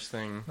 not the worst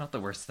thing. Not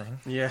the worst thing.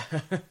 Yeah.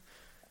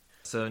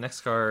 So next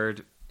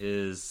card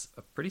is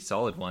a pretty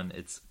solid one.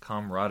 It's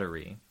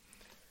Camaraderie.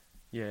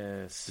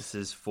 Yes. This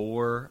is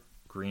 4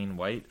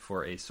 green-white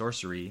for a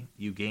sorcery.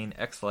 You gain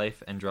X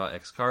life and draw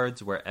X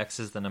cards, where X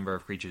is the number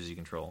of creatures you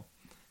control.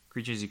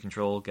 Creatures you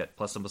control get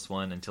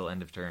 +1/+1 until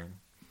end of turn.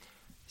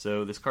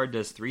 So this card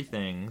does 3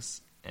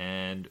 things,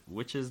 and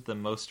which is the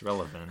most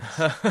relevant?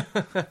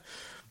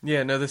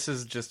 Yeah, no, this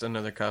is just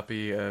another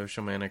copy of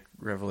Shamanic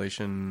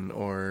Revelation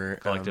or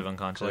Collective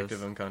Unconscious.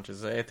 Collective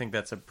Unconscious. I think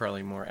that's a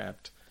probably more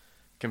apt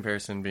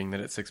comparison, being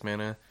that it's 6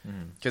 mana.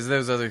 Because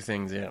those other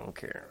things, I don't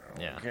care.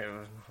 I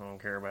don't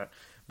care about.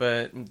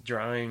 But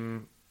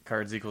drawing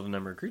cards equal to the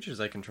number of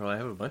creatures I control, I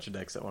have a bunch of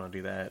decks that want to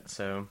do that.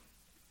 So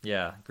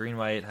yeah,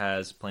 green-white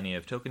has plenty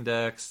of token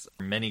decks.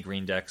 Many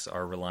green decks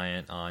are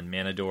reliant on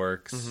mana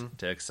dorks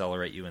to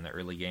accelerate you in the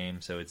early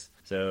game. So it's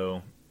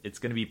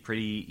going to be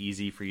pretty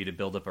easy for you to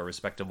build up a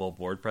respectable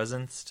board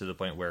presence to the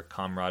point where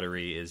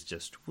Camaraderie is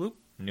just, whoop,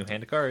 new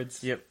hand of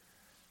cards. Yep.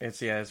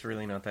 It's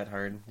really not that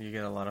hard. You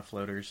get a lot of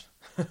floaters.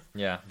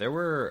 Yeah, there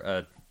were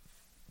a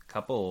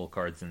couple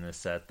cards in this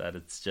set that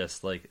it's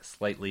just like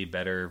slightly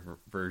better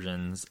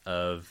versions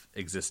of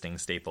existing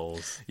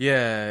staples.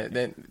 Yeah,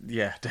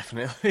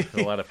 definitely.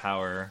 A lot of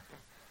power.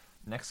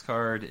 Next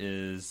card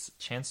is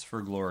Chance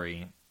for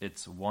Glory.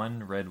 It's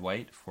 1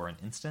 red-white for an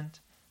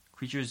instant.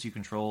 Creatures you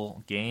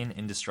control gain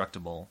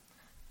indestructible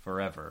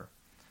forever.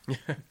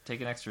 Take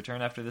an extra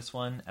turn after this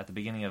one. At the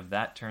beginning of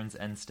that turn's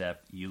end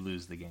step, you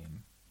lose the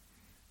game.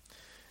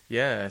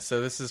 Yeah,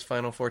 so this is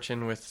Final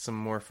Fortune with some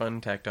more fun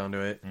tacked onto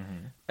it.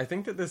 Mm-hmm. I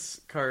think that this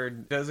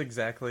card does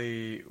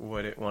exactly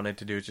what it wanted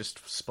to do. It's just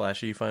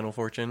splashy Final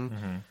Fortune.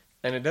 Mm-hmm.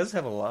 And it does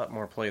have a lot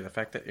more play. The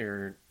fact that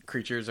your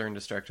creatures are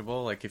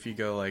indestructible, like if you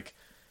go like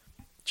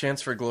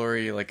chance for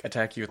glory, like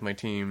attack you with my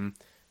team.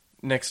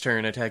 Next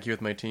turn, attack you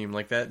with my team.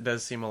 Like that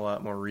does seem a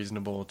lot more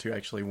reasonable to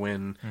actually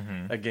win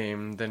a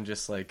game than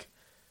just like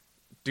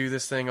do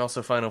this thing.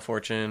 Also, Final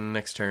Fortune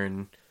next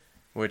turn,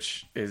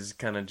 which is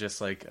kind of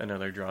just like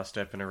another draw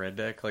step in a red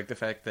deck. Like the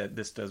fact that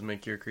this does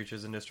make your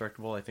creatures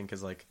indestructible, I think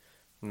is like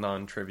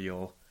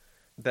non-trivial.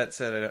 That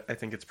said, I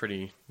think it's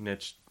pretty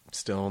niche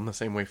still in the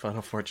same way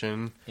Final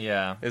Fortune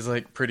is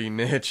like pretty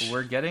niche.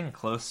 We're getting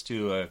close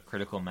to a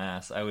critical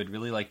mass. I would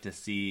really like to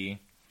see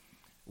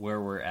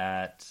where we're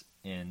at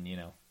in,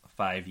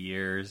 5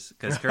 years.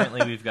 Because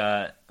currently we've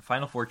got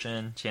Final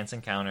Fortune, Chance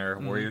Encounter,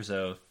 Warrior's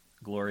Oath,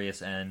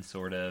 Glorious End,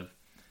 sort of,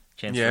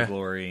 Chance for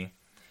Glory.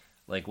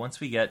 Like, once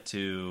we get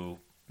to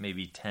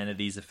maybe 10 of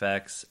these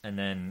effects, and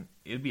then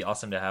it would be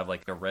awesome to have,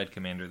 like, a red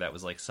commander that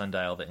was, like,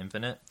 Sundial the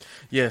Infinite.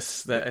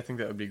 Yes, I think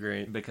that would be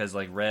great. Because,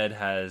 like, red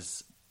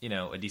has,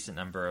 a decent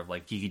number of,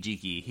 like,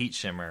 Jiki-Jiki, Heat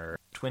Shimmer,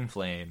 Twin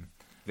Flame.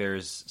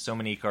 There's so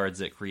many cards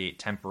that create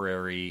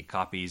temporary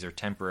copies or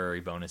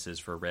temporary bonuses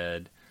for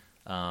red.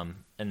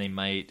 And they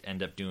might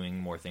end up doing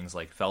more things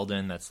like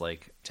Feldon, that's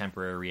like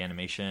temporary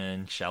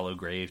reanimation, Shallow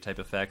Grave type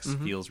effects,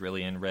 feels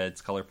really in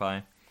red's color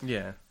pie.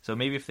 Yeah. So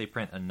maybe if they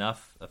print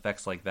enough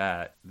effects like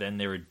that, then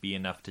there would be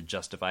enough to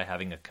justify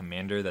having a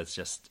commander that's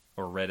just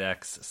a Red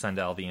X,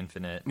 Sundial the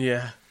Infinite,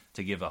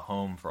 to give a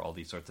home for all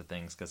these sorts of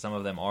things, because some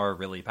of them are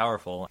really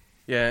powerful.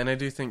 Yeah, and I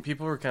do think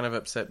people were kind of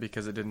upset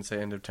because it didn't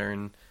say end of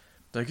turn.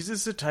 Like, is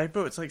this a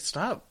typo? It's like,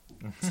 stop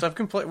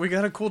complaining. We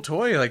got a cool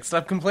toy. Like,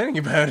 stop complaining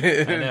about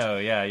it. I know,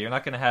 yeah. You're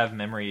not going to have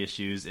memory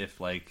issues if,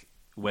 like,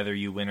 whether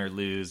you win or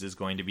lose is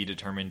going to be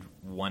determined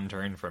one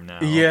turn from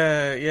now.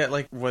 Yeah,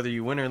 like, whether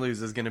you win or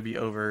lose is going to be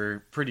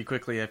over pretty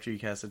quickly after you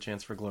cast a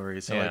Chance for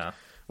Glory. So, like,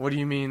 what do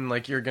you mean,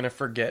 like, you're going to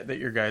forget that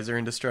your guys are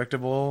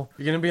indestructible?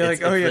 You're going to be like,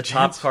 it's the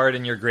top card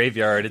in your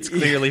graveyard. It's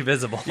clearly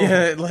visible.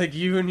 Yeah, like,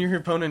 you and your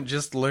opponent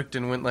just looked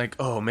and went like,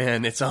 oh,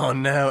 man, it's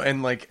on now.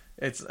 And, like,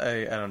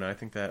 I don't know. I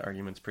think that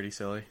argument's pretty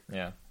silly.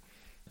 Yeah.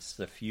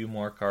 Just a few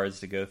more cards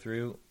to go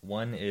through.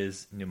 One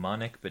is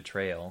Mnemonic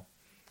Betrayal,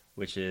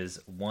 which is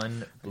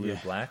 1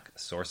 blue-black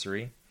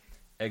sorcery.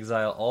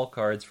 Exile all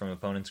cards from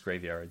opponents'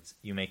 graveyards.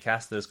 You may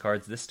cast those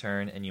cards this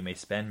turn, and you may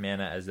spend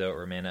mana as though it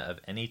were mana of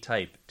any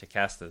type to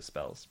cast those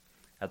spells.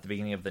 At the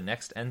beginning of the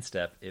next end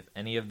step, if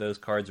any of those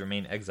cards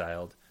remain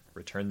exiled,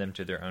 return them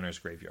to their owners'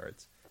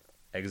 graveyards.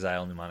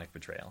 Exile Mnemonic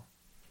Betrayal.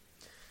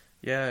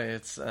 Yeah,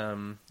 it's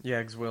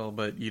Yag's Will,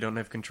 but you don't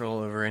have control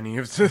over any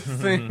of the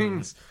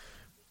things.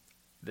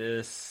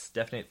 This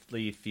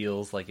definitely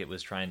feels like it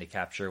was trying to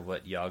capture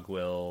what Yag's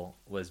Will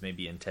was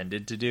maybe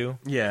intended to do.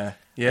 Yeah.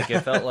 Like, it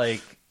felt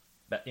like,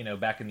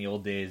 back in the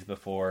old days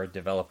before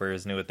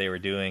developers knew what they were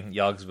doing,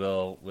 Yag's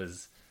Will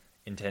was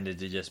intended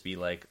to just be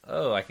like,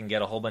 oh, I can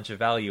get a whole bunch of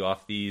value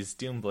off these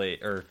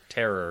Doomblade, or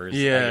Terrors, I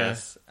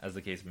guess, as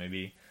the case may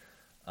be.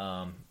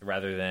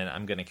 Rather than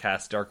I'm going to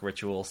cast Dark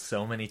Ritual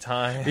so many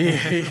times.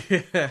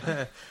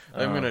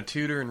 I'm going to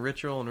tutor and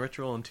ritual and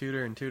ritual and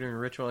tutor and tutor and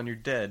ritual, and you're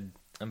dead.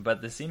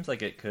 But this seems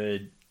like it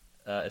could,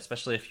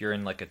 especially if you're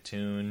in like a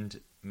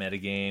tuned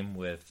metagame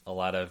with a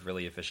lot of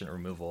really efficient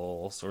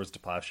removal, Swords to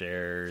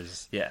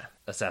Plowshares,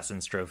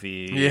 Assassin's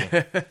Trophy.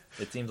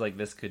 It seems like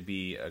this could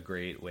be a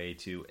great way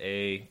to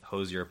A,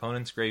 hose your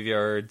opponent's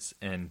graveyards,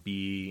 and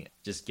B,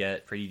 just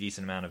get pretty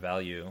decent amount of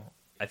value.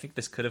 I think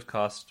this could have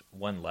cost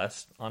 1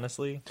 less,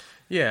 honestly.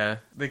 Yeah,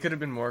 they could have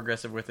been more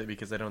aggressive with it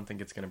because I don't think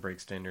it's going to break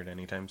standard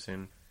anytime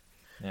soon.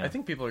 Yeah. I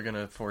think people are going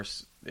to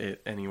force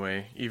it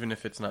anyway, even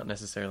if it's not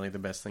necessarily the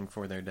best thing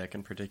for their deck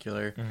in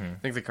particular. I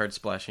think the card's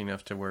splashy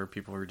enough to where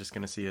people are just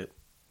going to see it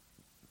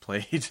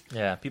played.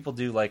 Yeah, people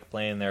do like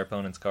playing their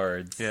opponent's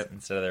cards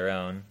instead of their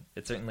own.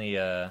 It's certainly,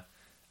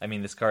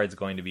 this card's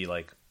going to be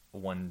like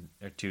 $1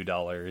 or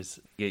 $2.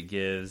 It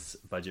gives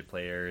budget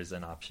players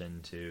an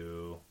option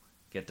to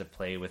get to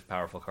play with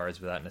powerful cards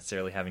without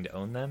necessarily having to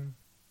own them.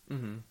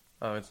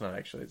 Oh, it's not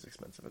actually as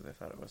expensive as I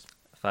thought it was.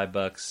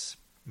 $5,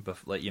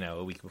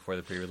 a week before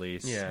the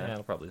pre-release. Yeah,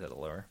 it'll probably set it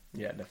lower.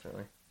 Yeah,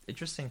 definitely.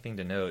 Interesting thing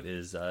to note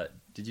is,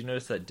 did you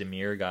notice that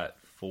Dimir got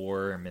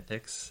 4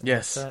 mythics?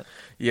 Yes,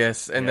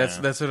 and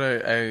that's what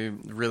I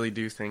really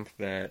do think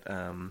that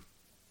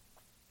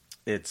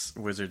it's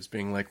Wizards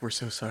being like, we're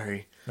so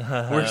sorry,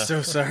 we're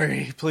so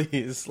sorry,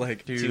 please,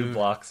 like 2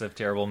 blocks of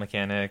terrible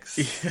mechanics.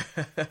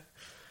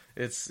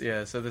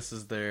 So this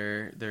is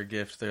their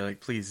gift. They're like,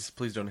 please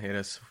don't hate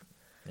us.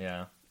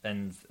 Yeah.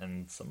 And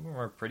some of them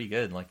are pretty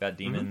good. Like that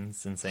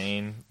demon's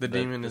insane. The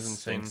demon is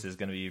insane. Sphinx is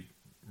going to be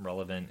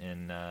relevant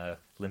in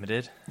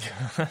Limited.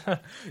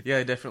 Yeah,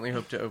 I definitely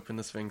hope to open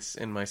the Sphinx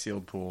in my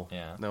sealed pool.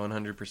 Yeah. No,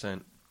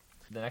 100%.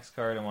 The next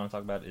card I want to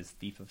talk about is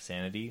Thief of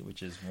Sanity,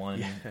 which is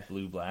 1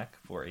 blue-black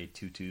for a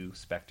 2/2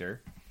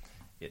 Spectre.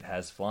 It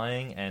has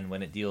flying, and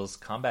when it deals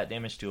combat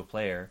damage to a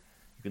player,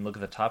 you can look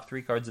at the top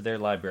 3 cards of their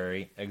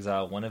library,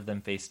 exile one of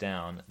them face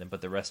down, then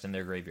put the rest in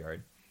their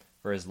graveyard.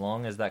 For as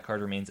long as that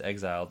card remains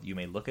exiled, you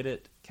may look at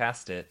it,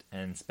 cast it,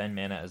 and spend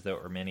mana as though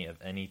it were mana of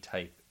any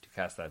type to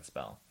cast that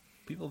spell.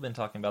 People have been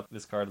talking about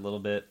this card a little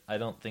bit. I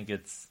don't think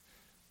it's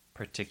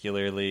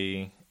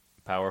particularly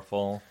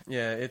powerful.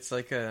 Yeah, it's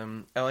like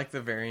I like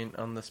the variant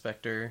on the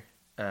Spectre.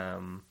 I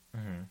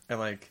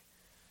like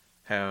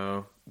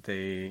how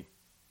they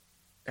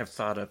have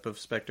thought up of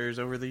Spectres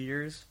over the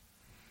years,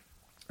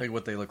 like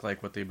what they look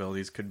like, what the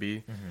abilities could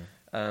be.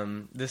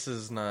 This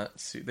is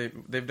not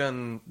they've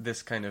done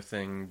this kind of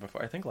thing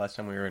before. I think last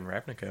time we were in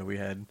Ravnica, we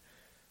had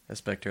a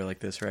Spectre like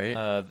this,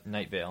 right?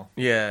 Night Vale.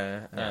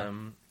 Yeah, Yeah.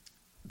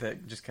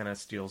 that just kind of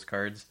steals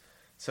cards.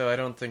 So I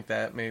don't think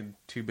that made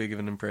too big of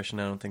an impression.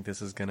 I don't think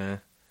this is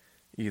gonna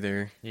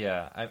either.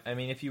 Yeah, I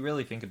mean, if you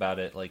really think about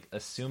it, like,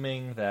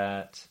 assuming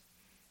that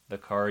the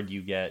card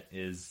you get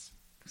is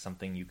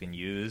something you can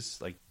use,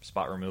 like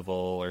spot removal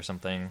or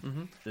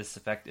something, this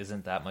effect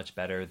isn't that much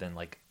better than,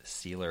 like,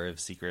 Sealer of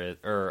Secret,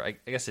 or I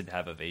guess it'd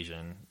have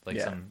evasion,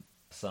 like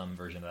some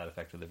version of that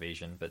effect with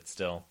evasion, but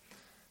still,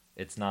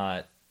 it's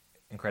not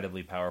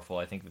incredibly powerful.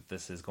 I think that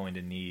this is going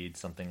to need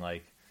something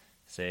like,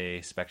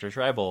 say, Spectre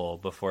Tribal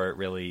before it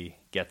really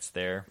gets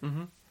there.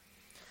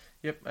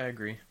 Yep, I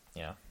agree.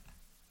 Yeah.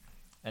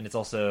 And it's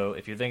also,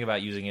 if you think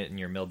about using it in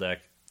your mill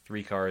deck,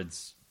 3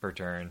 cards per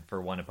turn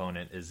for one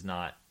opponent is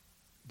not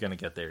going to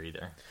get there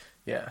either.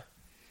 Yeah.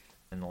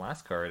 And the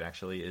last card,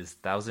 actually, is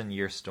Thousand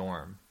Year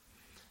Storm.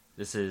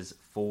 This is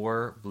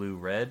 4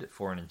 blue-red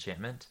for an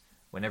enchantment.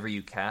 Whenever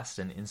you cast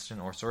an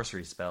instant or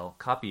sorcery spell,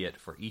 copy it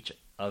for each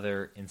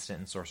other instant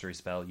and sorcery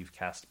spell you've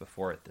cast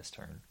before it this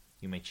turn.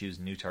 You may choose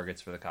new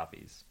targets for the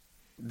copies.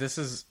 This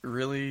is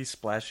really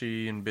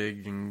splashy and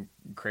big and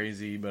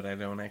crazy, but I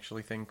don't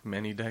actually think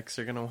many decks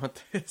are gonna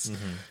want this.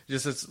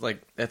 Just it's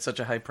like at such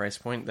a high price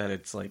point that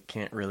it's like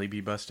can't really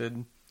be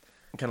busted.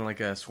 Kind of like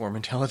a Swarm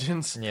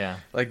Intelligence. Yeah.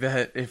 Like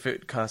that, if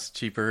it costs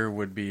cheaper,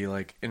 would be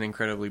like an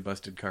incredibly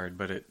busted card,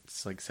 but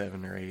it's like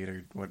 7 or 8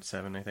 or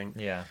 7, I think.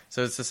 Yeah.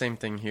 So it's the same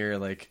thing here.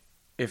 Like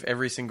if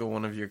every single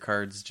one of your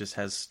cards just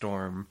has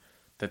Storm,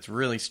 that's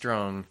really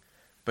strong,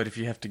 but if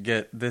you have to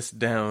get this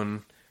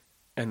down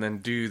and then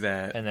do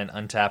that, And then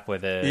untap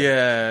with it.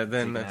 yeah, So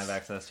then you can that's have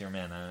access to your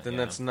mana. then yeah.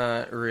 that's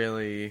not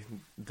really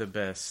the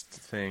best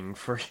thing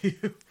for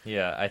you.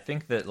 Yeah, I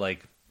think that,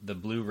 like, the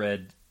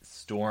blue-red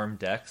Storm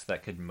decks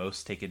that could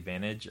most take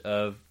advantage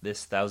of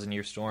this Thousand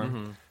Year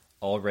Storm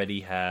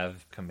already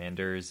have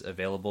commanders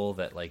available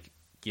that, like,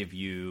 give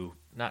you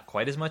not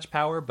quite as much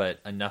power, but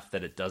enough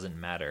that it doesn't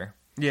matter.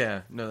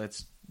 Yeah, no,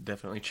 that's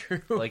definitely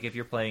true. Like, if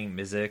you're playing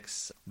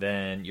Mizzix,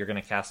 then you're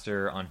going to cast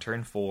her on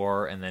turn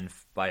 4, and then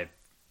by,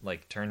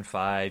 like, turn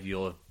 5,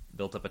 you'll have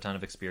built up a ton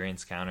of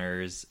experience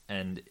counters,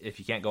 and if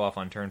you can't go off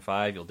on turn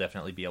 5, you'll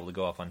definitely be able to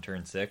go off on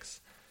turn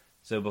 6.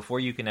 So before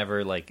you can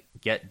ever, like,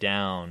 get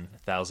down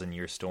Thousand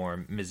Year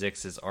Storm,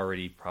 Mizzix has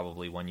already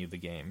probably won you the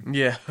game.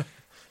 Yeah.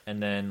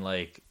 And then,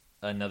 like,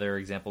 another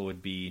example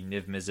would be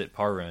Niv Mizzet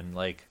Parun.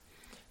 Like,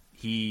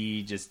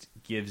 he just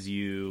gives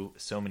you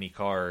so many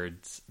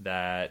cards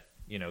that,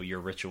 you know, your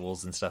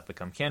rituals and stuff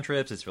become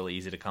cantrips. It's really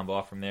easy to combo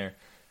off from there.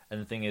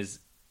 And the thing is,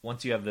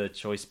 once you have the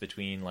choice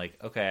between, like,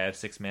 okay, I have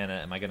 6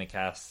 mana, am I going to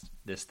cast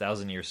this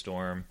Thousand Year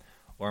Storm,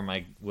 or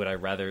would I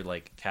rather,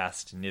 like,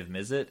 cast Niv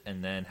Mizzet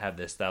and then have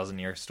this Thousand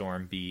Year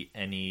Storm be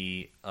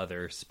any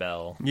other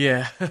spell?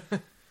 Yeah.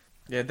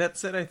 Yeah, that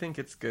said, I think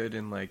it's good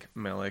in, like,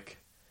 Melik.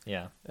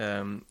 Yeah.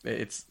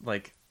 It's,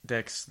 like,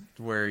 decks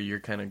where you're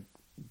kind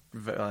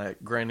of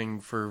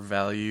grinding for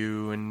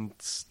value and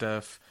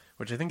stuff,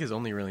 which I think is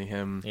only really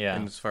him. Yeah.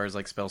 And as far as,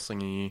 like, spell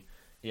slingy,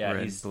 Yeah,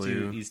 red,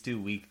 blue. he's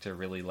too weak to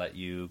really let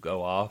you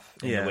go off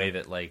in Yeah. the way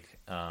that, like,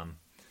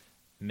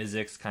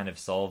 Mizzix kind of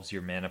solves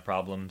your mana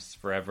problems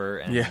forever,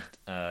 and Yeah.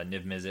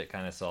 Niv Mizzet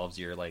kind of solves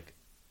your, like,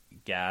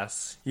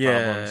 gas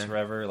Yeah. problems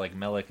forever. Like,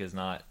 Melik is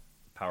not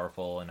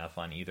powerful enough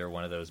on either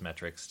one of those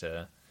metrics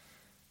to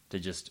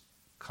just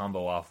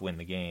combo off, win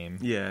the game.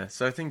 Yeah,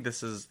 so I think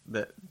this is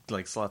that,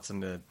 like, slots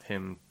into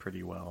him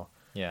pretty well.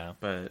 Yeah.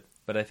 But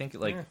But I think,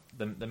 like, Yeah.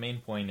 the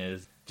main point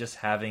is just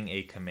having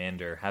a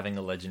commander, having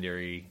a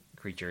legendary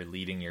creature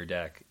leading your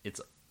deck.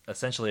 It's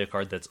essentially a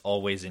card that's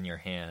always in your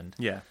hand.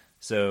 yeah.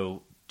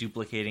 So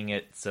duplicating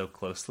it so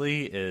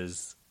closely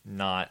is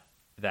not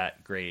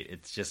that great.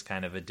 It's just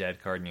kind of a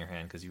dead card in your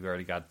hand because you've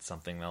already got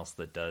something else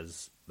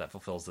that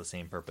fulfills the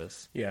same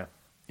purpose. Yeah.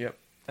 Yep.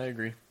 I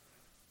agree.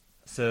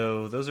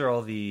 So those are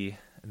all the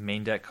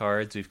main deck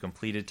cards. We've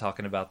completed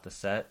talking about the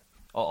set.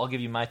 I'll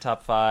give you my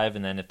top 5,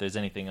 and then if there's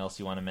anything else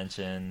you want to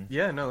mention.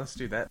 Yeah, no, let's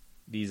do that.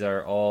 These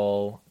are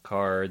all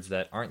cards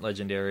that aren't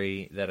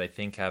legendary that I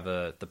think have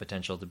the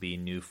potential to be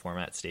new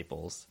format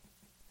staples.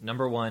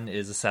 Number 1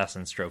 is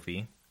Assassin's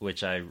Trophy,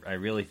 which I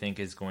really think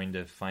is going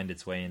to find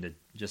its way into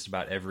just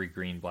about every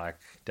green-black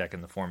deck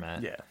in the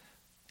format. Yeah.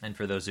 And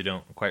for those who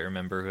don't quite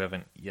remember, who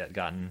haven't yet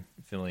gotten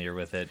familiar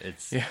with it,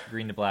 it's Yeah.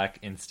 green to black,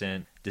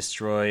 instant,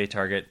 destroy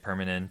target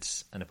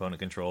permanent an opponent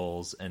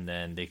controls, and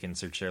then they can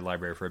search their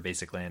library for a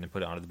basic land and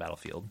put it onto the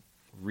battlefield.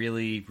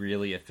 Really,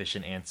 really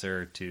efficient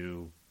answer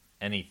to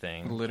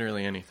anything.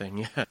 Literally anything,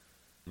 yeah.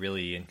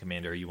 Really, in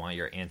Commander, you want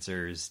your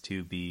answers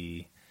to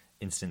be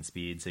instant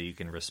speed so you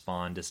can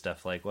respond to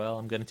stuff like, well,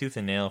 I'm going to Tooth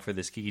and Nail for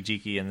this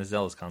Kiki-Jiki and the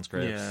Zealous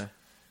Conscripts. Yeah.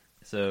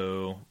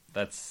 So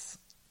that's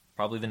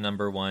probably the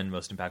number 1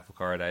 most impactful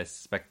card. I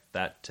expect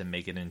that to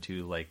make it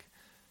into, like,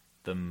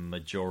 the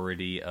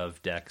majority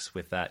of decks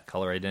with that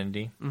color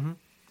identity. Mm-hmm.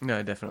 No,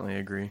 I definitely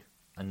agree.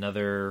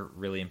 Another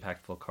really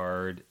impactful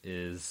card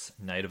is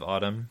Knight of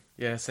Autumn.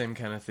 Yeah, same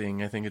kind of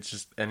thing. I think it's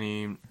just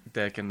any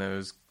deck in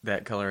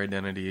that color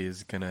identity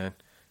is gonna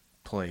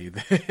play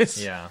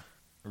this. Yeah.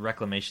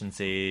 Reclamation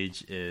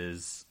Sage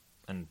is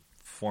a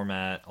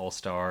format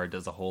all-star,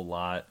 does a whole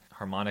lot.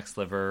 Harmonic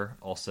Sliver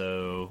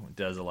also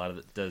does a lot of a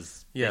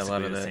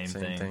lot of the that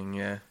same thing.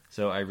 Yeah.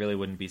 So I really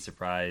wouldn't be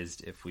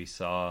surprised if we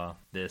saw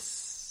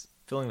this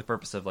filling the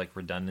purpose of like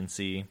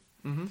redundancy,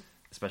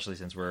 especially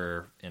since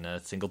we're in a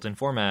singleton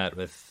format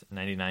with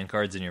 99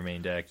 cards in your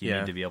main deck. You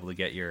need to be able to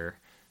get your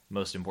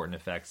most important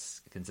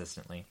effects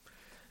consistently.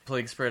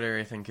 Plague Spreader,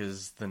 I think,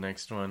 is the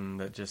next one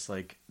that just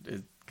like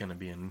is gonna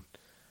be in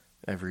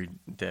every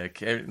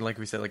deck. Like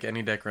we said, like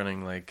any deck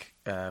running like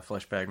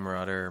Fleshbag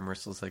Marauder or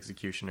Merciless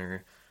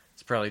Executioner,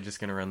 it's probably just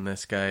gonna run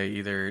this guy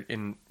either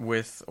in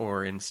with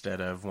or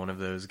instead of one of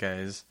those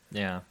guys.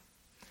 Yeah.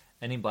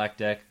 Any black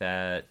deck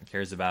that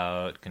cares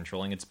about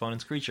controlling its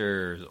opponent's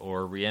creatures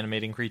or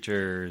reanimating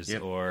creatures,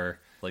 or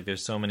like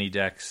there's so many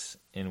decks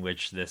in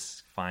which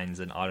this finds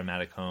an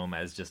automatic home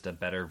as just a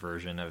better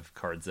version of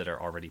cards that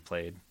are already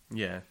played.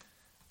 Yeah.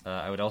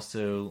 I would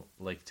also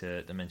like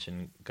to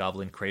mention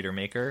Goblin Crater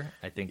Maker.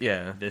 I think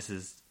this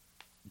is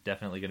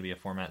definitely going to be a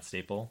format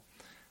staple.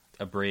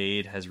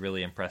 Abrade has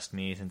really impressed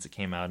me since it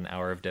came out in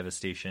Hour of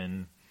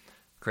Devastation.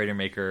 Crater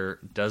Maker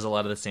does a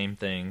lot of the same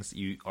things.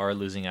 You are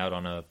losing out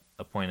on a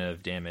point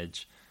of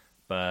damage,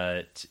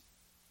 but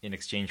in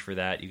exchange for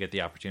that, you get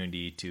the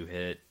opportunity to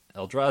hit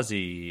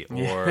Eldrazi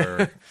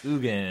or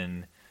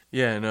Ugin.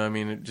 Yeah, no, I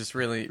mean, just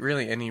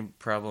really any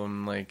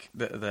problem, like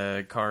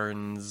the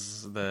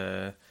Karns,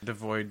 the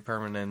Devoid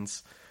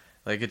Permanence,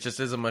 like it just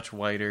is a much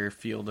wider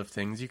field of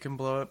things you can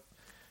blow up.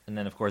 And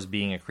then, of course,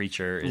 being a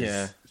creature is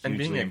hugely and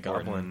being a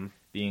important. goblin.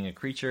 Being a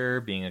creature,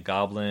 being a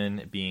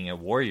goblin, being a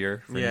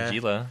warrior for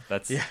Najeela,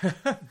 that's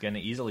going to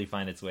easily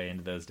find its way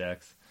into those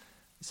decks.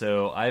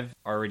 So I've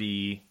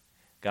already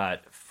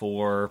got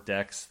 4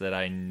 decks that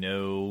I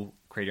know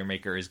Crater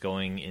Maker is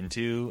going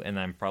into, and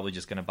I'm probably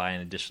just going to buy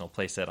an additional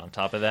playset on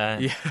top of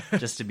that,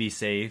 just to be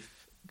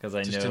safe, because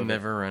I just know to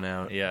never run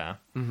out. Yeah.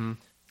 Mm-hmm.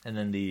 And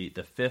then the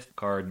 5th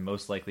card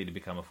most likely to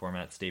become a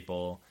format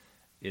staple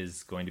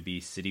is going to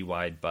be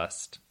Citywide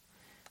Bust.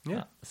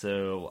 Yeah.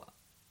 So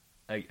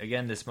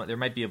again, there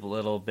might be a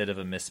little bit of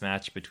a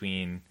mismatch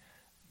between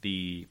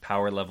the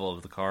power level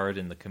of the card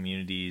and the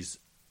community's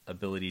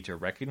ability to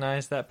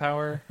recognize that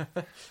power.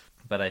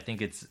 But I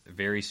think it's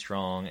very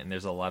strong, and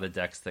there's a lot of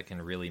decks that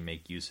can really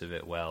make use of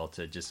it well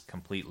to just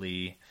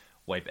completely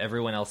wipe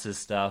everyone else's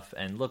stuff.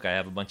 And look, I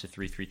have a bunch of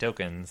 3/3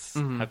 tokens.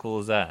 How cool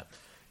is that?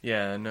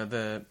 Yeah, no,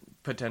 the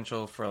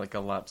potential for like a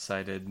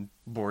lopsided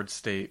board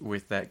state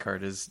with that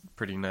card is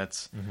pretty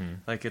nuts.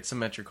 Like it's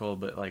symmetrical,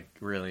 but like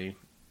really,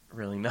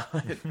 really not.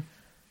 A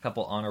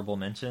couple honorable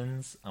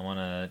mentions. I want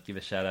to give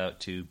a shout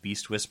out to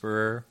Beast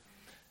Whisperer,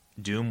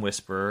 Doom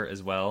Whisperer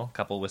as well.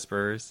 Couple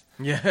Whisperers.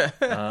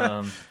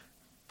 Yeah.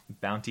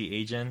 Bounty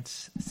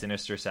Agent,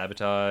 Sinister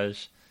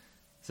Sabotage.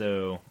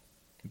 So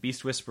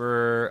Beast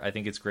Whisperer, I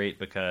think it's great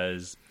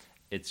because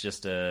it's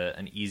just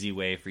an easy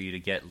way for you to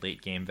get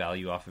late game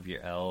value off of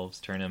your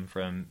elves, turn them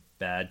from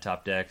bad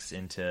top decks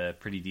into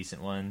pretty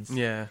decent ones.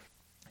 Yeah.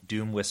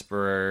 Doom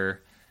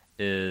Whisperer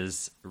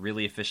is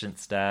really efficient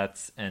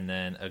stats, and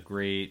then a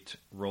great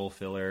role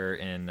filler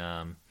in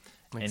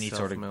Like any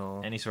sort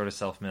of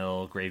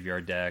self-mill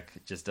graveyard deck.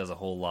 Just does a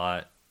whole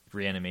lot.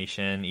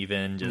 Reanimation,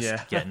 even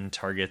just getting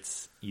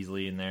targets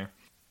easily in there.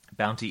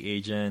 Bounty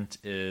Agent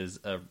is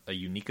a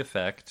unique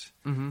effect.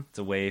 It's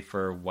a way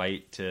for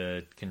white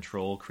to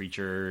control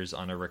creatures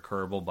on a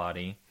recurable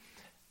body.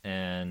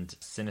 And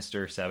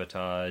Sinister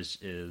Sabotage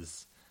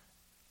is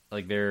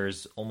like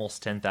there's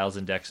almost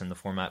 10,000 decks in the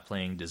format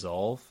playing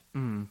Dissolve,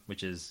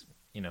 which is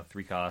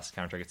 3 cost,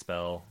 counter target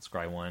spell,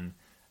 scry 1,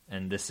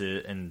 and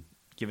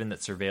given that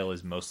Surveil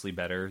is mostly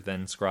better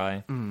than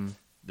scry.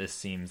 This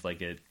seems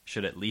like it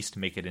should at least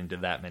make it into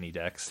that many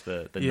decks,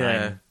 the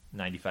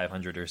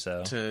 9,500 or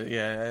so.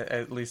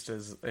 At least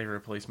as a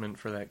replacement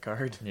for that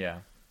card. Yeah.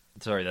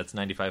 Sorry, that's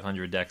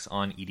 9,500 decks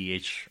on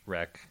EDH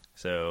Rec.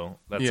 So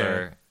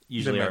that's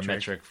usually our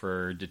metric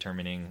for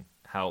determining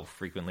how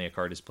frequently a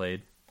card is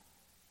played.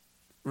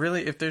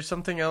 Really, if there's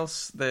something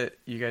else that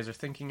you guys are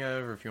thinking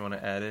of, or if you want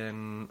to add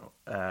in,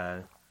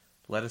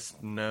 let us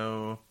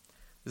know.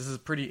 This is a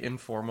pretty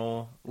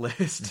informal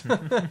list.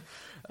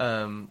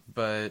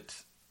 But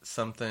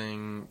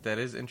something that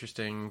is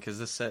interesting, because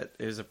this set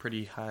is a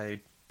pretty high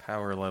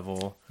power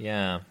level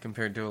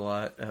compared to a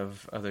lot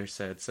of other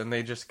sets, and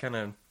they just kind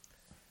of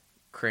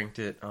cranked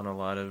it on a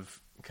lot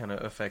of kind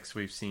of effects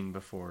we've seen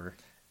before.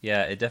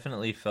 Yeah, it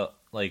definitely felt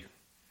like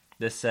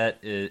this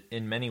set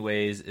in many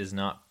ways is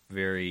not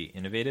very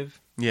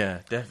innovative. Yeah,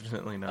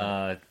 definitely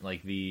not.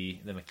 Like the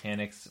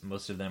mechanics,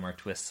 most of them are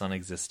twists on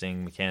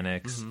existing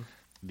mechanics.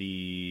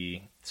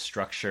 The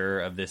structure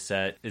of this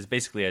set is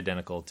basically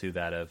identical to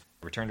that of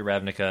Return to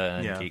Ravnica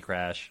and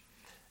Gatecrash.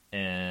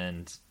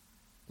 And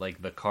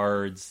like the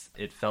cards,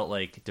 it felt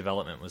like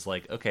development was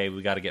like, okay,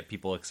 we got to get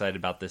people excited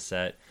about this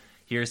set.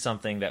 Here's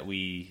something that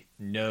we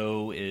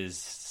know is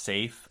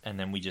safe, and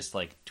then we just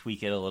like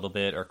tweak it a little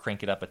bit or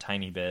crank it up a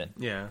tiny bit.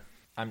 Yeah.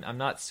 I'm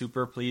not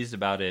super pleased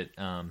about it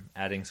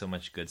adding so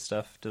much good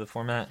stuff to the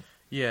format.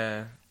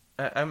 Yeah.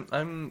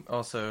 I'm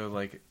also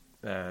like,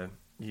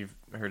 you've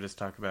heard us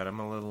talk about, I'm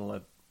a little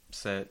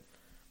upset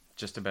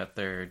just about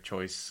their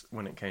choice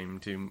when it came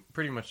to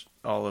pretty much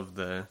all of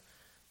the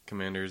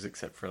commanders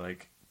except for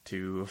like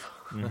 2 of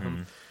them.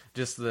 Mm-hmm.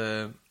 Just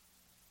the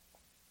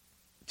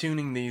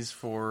tuning these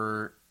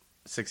for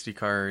 60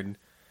 card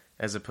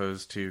as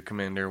opposed to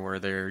commander where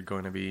they're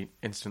going to be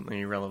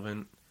instantly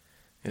relevant.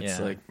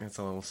 It's like, it's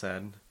a little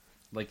sad.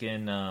 Like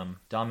in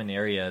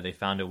Dominaria, they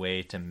found a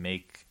way to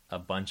make a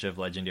bunch of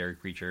legendary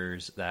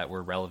creatures that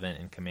were relevant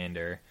in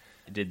commander.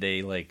 Did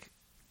they like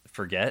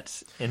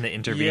forget in the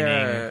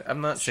intervening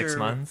I'm not 6 sure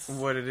months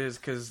what it is,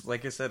 because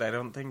like I said, I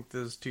don't think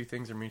those two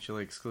things are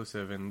mutually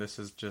exclusive, and this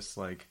is just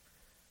like,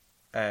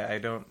 I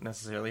don't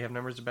necessarily have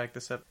numbers to back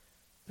this up.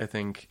 I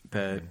think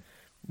that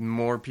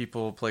more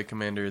people play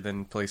commander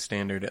than play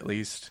standard, at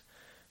least,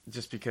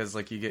 just because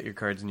like you get your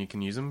cards and you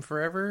can use them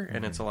forever,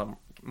 and it's a lot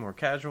more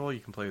casual. You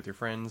can play with your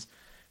friends.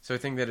 So I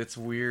think that it's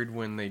weird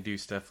when they do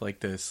stuff like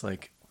this,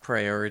 like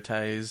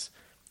prioritize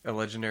a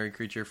legendary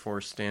creature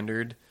for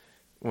standard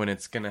when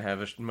it's going to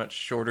have a much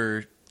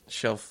shorter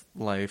shelf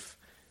life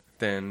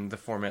than the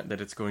format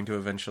that it's going to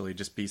eventually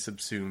just be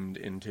subsumed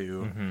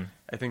into.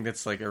 I think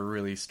that's like a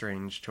really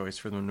strange choice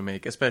for them to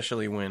make,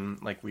 especially when,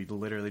 like we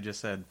literally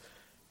just said,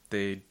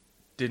 they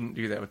didn't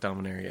do that with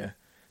Dominaria.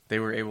 They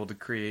were able to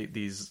create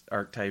these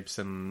archetypes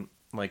and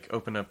like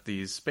open up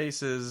these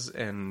spaces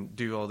and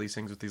do all these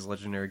things with these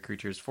legendary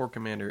creatures for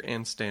commander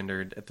and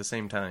standard at the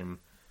same time.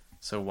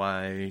 So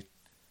why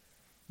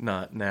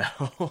not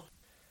now?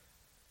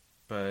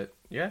 But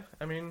yeah,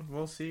 I mean,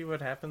 we'll see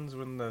what happens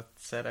when the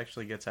set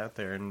actually gets out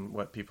there and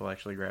what people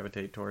actually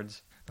gravitate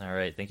towards. All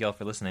right, thank you all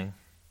for listening.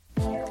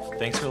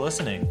 Thanks for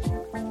listening.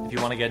 If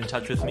you want to get in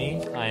touch with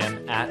me, I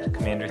am at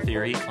Commander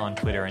Theory on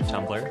Twitter and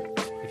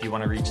Tumblr. If you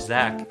want to reach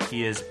Zach,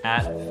 he is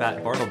at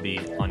Fat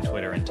Bartleby on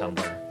Twitter and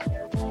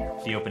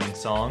Tumblr. The opening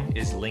song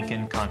is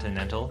Lincoln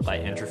Continental by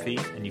Entropy,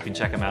 and you can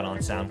check him out on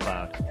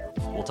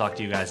SoundCloud. We'll talk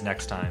to you guys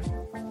next time.